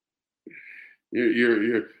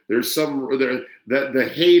 There's that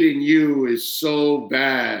the hate in you is so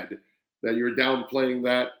bad that you're downplaying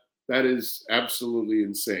that. That is absolutely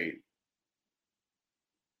insane.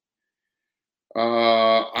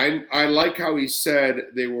 I like how he said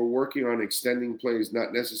they were working on extending plays,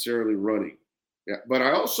 not necessarily running. Yeah, but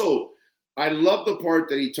I love the part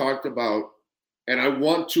that he talked about, and I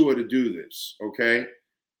want Tua to do this. Okay,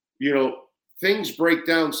 things break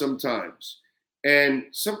down sometimes. And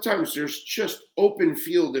sometimes there's just open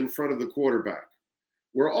field in front of the quarterback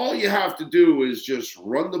where all you have to do is just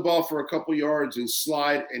run the ball for a couple yards and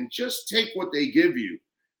slide and just take what they give you.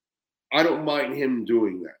 I don't mind him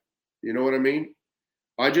doing that. You know what I mean?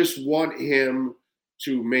 I just want him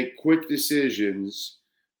to make quick decisions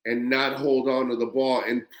and not hold on to the ball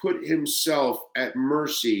and put himself at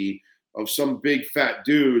mercy of some big fat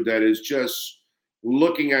dude that is just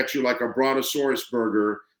looking at you like a brontosaurus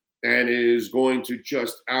burger and is going to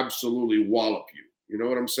just absolutely wallop you. You know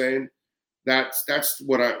what I'm saying? That's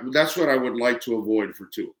what I would like to avoid for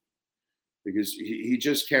Tua, because he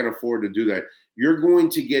just can't afford to do that. You're going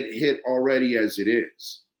to get hit already as it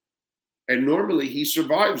is. And normally he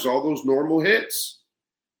survives all those normal hits,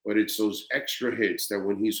 but it's those extra hits that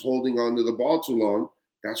when he's holding on to the ball too long,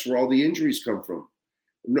 that's where all the injuries come from.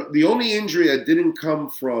 The only injury that didn't come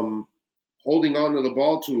from holding on to the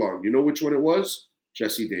ball too long, you know which one it was?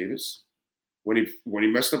 Jesse Davis. When he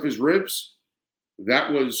messed up his ribs, that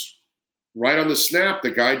was right on the snap.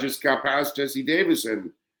 The guy just got past Jesse Davis, and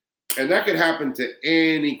that could happen to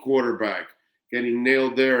any quarterback getting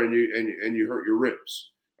nailed there, and you hurt your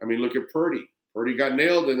ribs. I mean, look at Purdy. Purdy got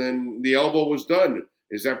nailed, and then the elbow was done.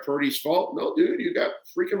 Is that Purdy's fault? No, dude, you got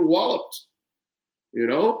freaking walloped.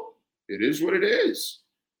 It is what it is.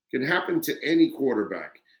 It can happen to any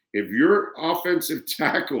quarterback. If your offensive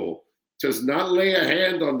tackle does not lay a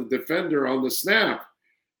hand on the defender on the snap,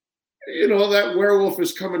 that werewolf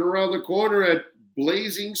is coming around the corner at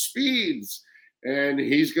blazing speeds, and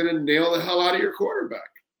he's going to nail the hell out of your quarterback.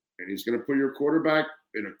 And he's going to put your quarterback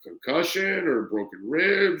in a concussion or broken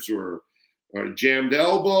ribs or a jammed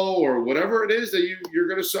elbow or whatever it is that you're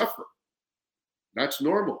going to suffer. That's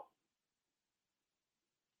normal.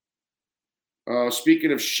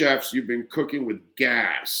 Speaking of chefs, you've been cooking with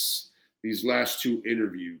gas these last 2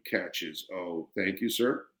 interview catches. Oh, thank you,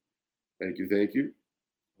 sir. Thank you.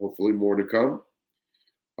 Hopefully more to come.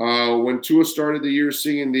 When Tua started the year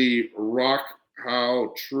singing the Rock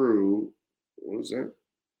How True, what was that?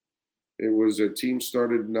 It was a team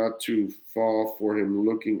started not to fall for him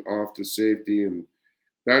looking off to safety, and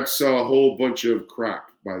that's a whole bunch of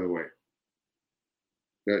crap, by the way.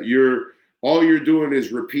 That all you're doing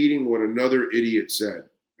is repeating what another idiot said.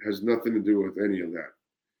 It has nothing to do with any of that.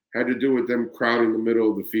 Had to do with them crowding the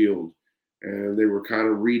middle of the field, and they were kind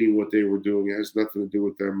of reading what they were doing. It has nothing to do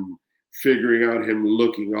with them figuring out him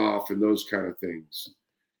looking off and those kind of things.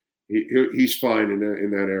 He's fine in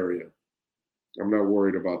that area. I'm not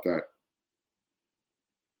worried about that.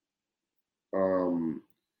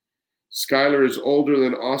 Skyler is older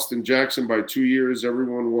than Austin Jackson by 2 years.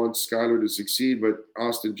 Everyone wants Skyler to succeed, but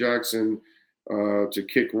Austin Jackson to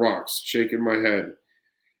kick rocks. Shaking my head.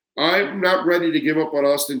 I'm not ready to give up on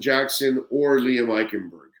Austin Jackson or Liam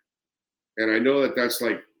Eichenberg. And I know that's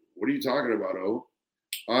like, what are you talking about, O?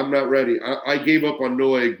 I'm not ready. I gave up on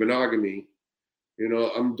Noah Igbenogany.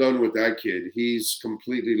 I'm done with that kid. He's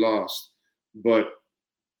completely lost. But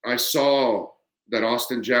I saw that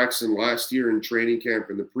Austin Jackson last year in training camp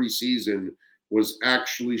in the preseason was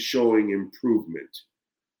actually showing improvement.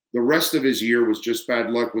 The rest of his year was just bad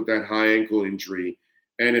luck with that high ankle injury.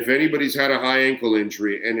 And if anybody's had a high ankle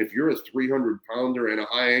injury, and if you're a 300-pounder and a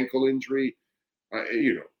high ankle injury,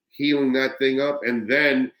 healing that thing up and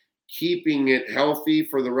then keeping it healthy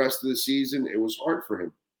for the rest of the season, it was hard for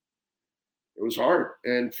him. It was hard.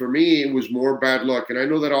 And for me, it was more bad luck. And I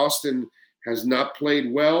know that Austin has not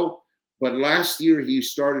played well, but last year he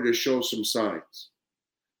started to show some signs.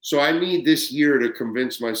 So I need this year to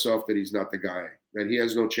convince myself that he's not the guy, that he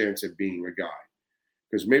has no chance at being a guy.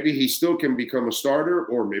 Because maybe he still can become a starter,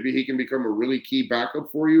 or maybe he can become a really key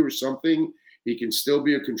backup for you or something. He can still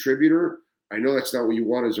be a contributor. I know that's not what you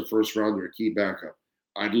want as a first rounder, a key backup.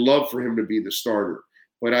 I'd love for him to be the starter,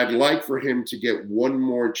 but I'd like for him to get one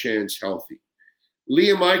more chance healthy.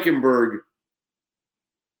 Liam Eichenberg,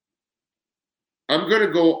 I'm going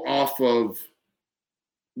to go off of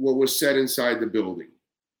what was said inside the building.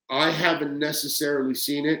 I haven't necessarily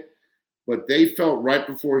seen it, but they felt right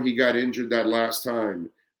before he got injured that last time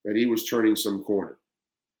that he was turning some corner.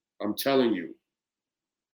 I'm telling you.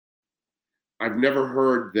 I've never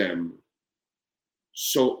heard them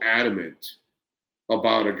so adamant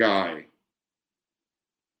about a guy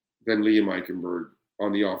than Liam Eichenberg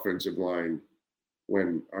on the offensive line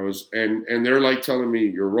when I was, and they're like telling me,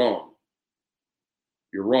 you're wrong.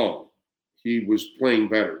 You're wrong. He was playing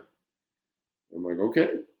better. I'm like,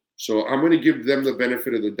 okay. So I'm going to give them the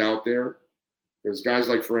benefit of the doubt there. Because guys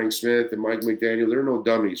like Frank Smith and Mike McDaniel, they're no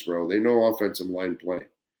dummies, bro. They know offensive line play.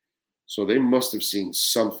 So they must have seen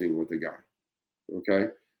something with the guy. Okay?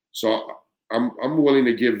 So I'm willing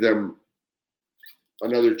to give them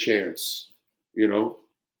another chance, you know,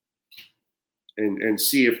 and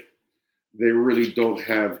see if they really don't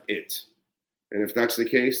have it. And if that's the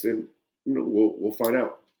case, then we'll find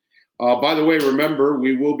out. By the way, remember,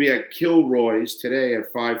 we will be at Kilroy's today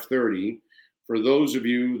at 5:30. For those of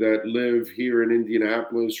you that live here in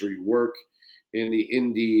Indianapolis or you work in the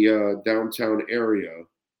Indy downtown area,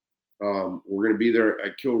 we're going to be there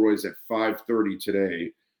at Kilroy's at 5:30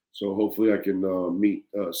 today. So hopefully I can meet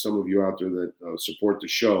some of you out there that support the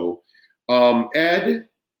show. Ed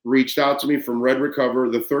reached out to me from Red Recover.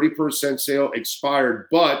 The 30% sale expired,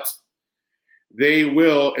 but they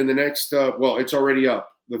will in the next, it's already up.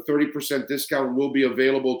 The 30% discount will be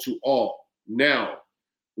available to all. Now,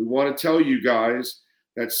 we want to tell you guys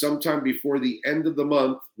that sometime before the end of the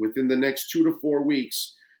month, within the next 2 to 4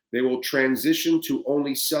 weeks, they will transition to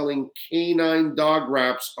only selling canine dog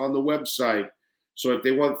wraps on the website. So if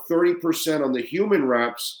they want 30% on the human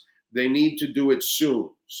wraps, they need to do it soon.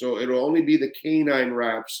 So it'll only be the canine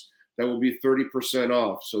wraps that will be 30%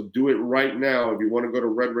 off. So do it right now. If you want to go to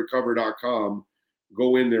redrecover.com,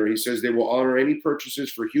 go in there. He says they will honor any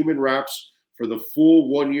purchases for human wraps for the full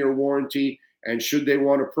 1-year warranty. And should they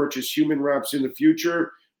want to purchase human wraps in the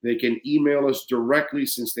future, they can email us directly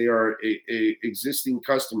since they are existing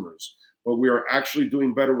customers. But we are actually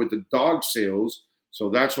doing better with the dog sales. So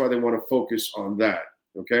that's why they want to focus on that.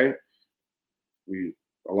 Okay.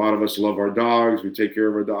 A lot of us love our dogs. We take care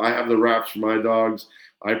of our dogs. I have the wraps for my dogs.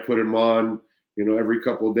 I put them on, every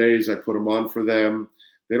couple of days. I put them on for them.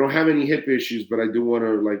 They don't have any hip issues, but I do want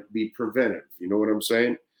to be preventive. You know what I'm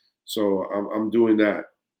saying? So I'm doing that.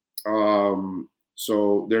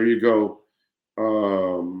 So there you go.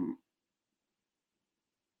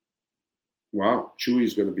 Wow,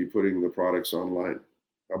 Chewy's going to be putting the products online.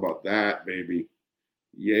 How about that, baby?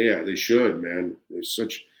 Yeah, they should, man. There's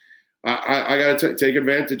such. I got to take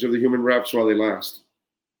advantage of the human wraps while they last.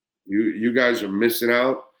 You guys are missing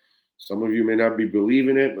out. Some of you may not be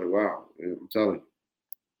believing it, but wow, I'm telling you.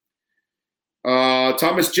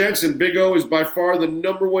 Thomas Jensen, Big O is by far the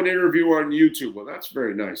 #1 interviewer on YouTube. Well, that's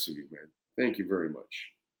very nice of you, man. Thank you very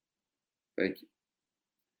much. Thank you.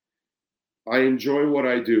 I enjoy what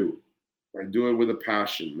I do. I do it with a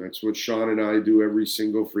passion. That's what Sean and I do every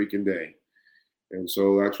single freaking day. And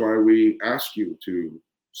so that's why we ask you to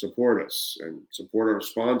support us and support our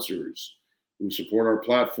sponsors who support our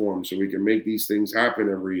platform so we can make these things happen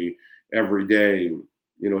every day.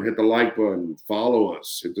 Hit the like button, follow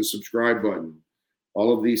us, hit the subscribe button.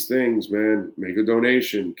 All of these things, man. Make a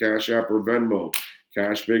donation, Cash App or Venmo,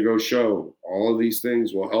 Cash Big O Show. All of these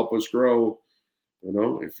things will help us grow.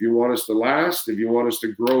 If you want us to last, if you want us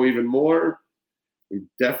to grow even more, we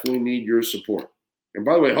definitely need your support. And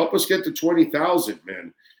by the way, help us get to 20,000,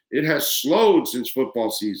 man. It has slowed since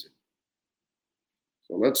football season.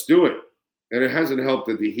 So let's do it. And it hasn't helped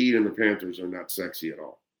that the Heat and the Panthers are not sexy at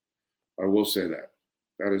all. I will say that.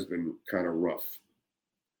 That has been kind of rough.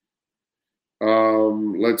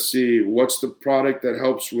 Let's see. What's the product that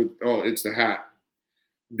helps with? Oh, it's the hat.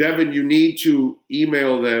 Devin, you need to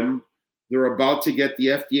email them. They're about to get the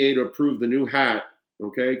FDA to approve the new hat,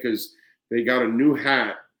 okay? Because they got a new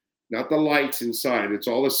hat, not the lights inside. It's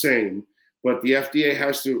all the same. But the FDA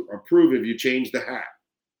has to approve if you change the hat.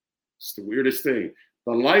 It's the weirdest thing.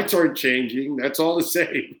 The lights aren't changing. That's all the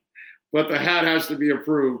same. But the hat has to be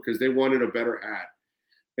approved because they wanted a better hat.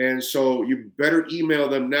 And so you better email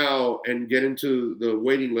them now and get into the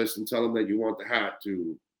waiting list and tell them that you want the hat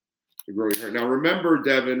to grow your hair. Now, remember,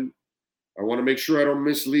 Devin, I want to make sure I don't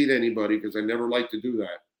mislead anybody because I never like to do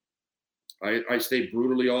that. I stay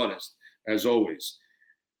brutally honest, as always.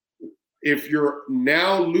 If you're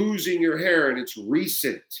now losing your hair and it's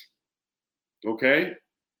recent, okay,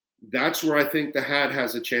 that's where I think the hat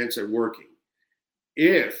has a chance at working.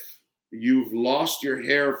 If you've lost your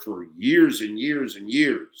hair for years and years and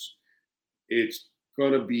years, it's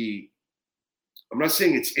going to be, I'm not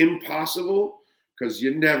saying it's impossible because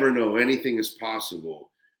you never know, anything is possible.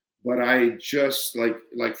 But I just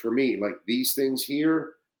like for me, like these things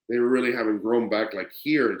here, they really haven't grown back. Like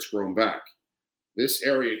here, it's grown back. This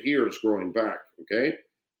area here is growing back, okay?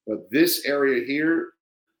 But this area here,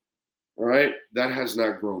 all right, that has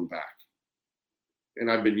not grown back.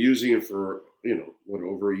 and I've been using it for,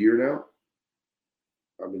 over a year now.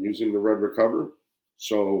 I've been using the Red Recover.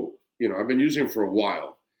 So, I've been using it for a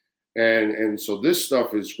while. And so this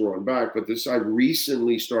stuff is growing back, but I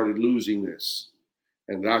recently started losing this.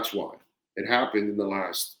 And that's why it happened in the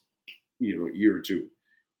last, year or two,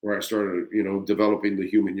 where I started, developing the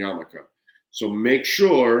human yarmulke. So make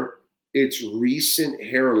sure it's recent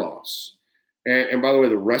hair loss. And by the way,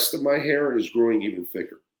 the rest of my hair is growing even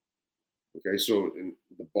thicker. Okay, so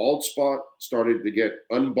the bald spot started to get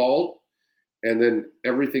unbald, and then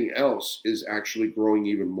everything else is actually growing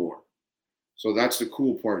even more. So that's the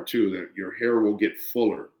cool part too, that your hair will get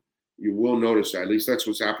fuller. You will notice that. At least that's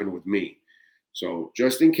what's happened with me. So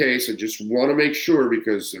just in case, I just want to make sure,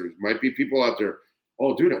 because there might be people out there,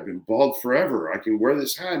 oh, dude, I've been bald forever. I can wear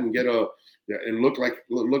this hat and look like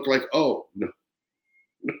oh no,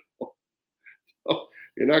 no,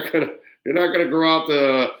 you're not gonna grow out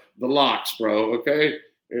the locks, bro. Okay,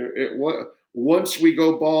 once we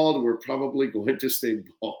go bald, we're probably going to stay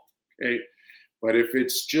bald. Okay. But if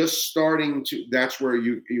it's just starting to, that's where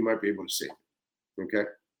you might be able to save it. Okay?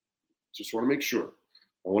 Just want to make sure.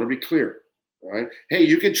 I want to be clear. All right? Hey,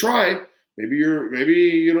 you can try. Maybe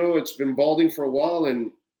it's been balding for a while,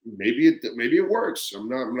 and maybe it works. I'm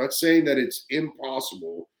not saying that it's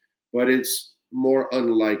impossible, but it's more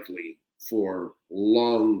unlikely for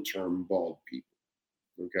long-term bald people.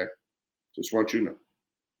 Okay? Just want you to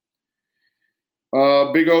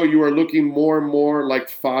know. Big O, you are looking more and more like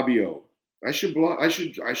Fabio. I should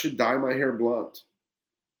dye my hair blonde.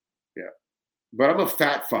 Yeah, but I'm a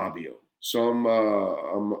fat Fabio, so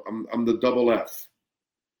I'm the double F.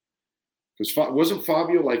 Because wasn't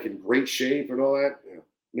Fabio like in great shape and all that? Yeah.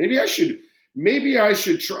 Maybe I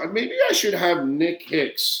should try. Maybe I should have Nick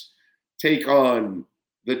Hicks take on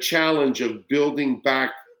the challenge of building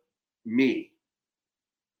back me.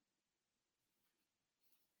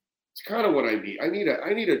 It's kind of what I need. I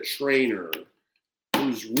need a trainer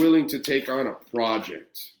who's willing to take on a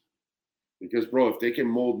project. Because, bro, if they can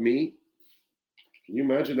mold me, can you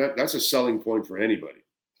imagine that? That's a selling point for anybody.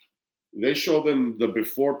 They show them the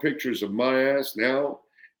before pictures of my ass now,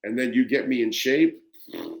 and then you get me in shape.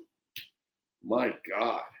 My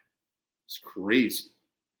God, it's crazy.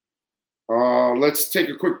 Let's take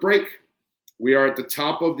a quick break. We are at the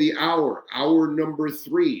top of the hour number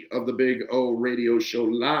 3 of the Big O Radio Show,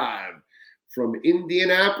 live from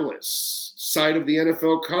Indianapolis, site of the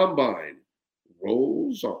NFL Combine.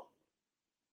 Rolls on.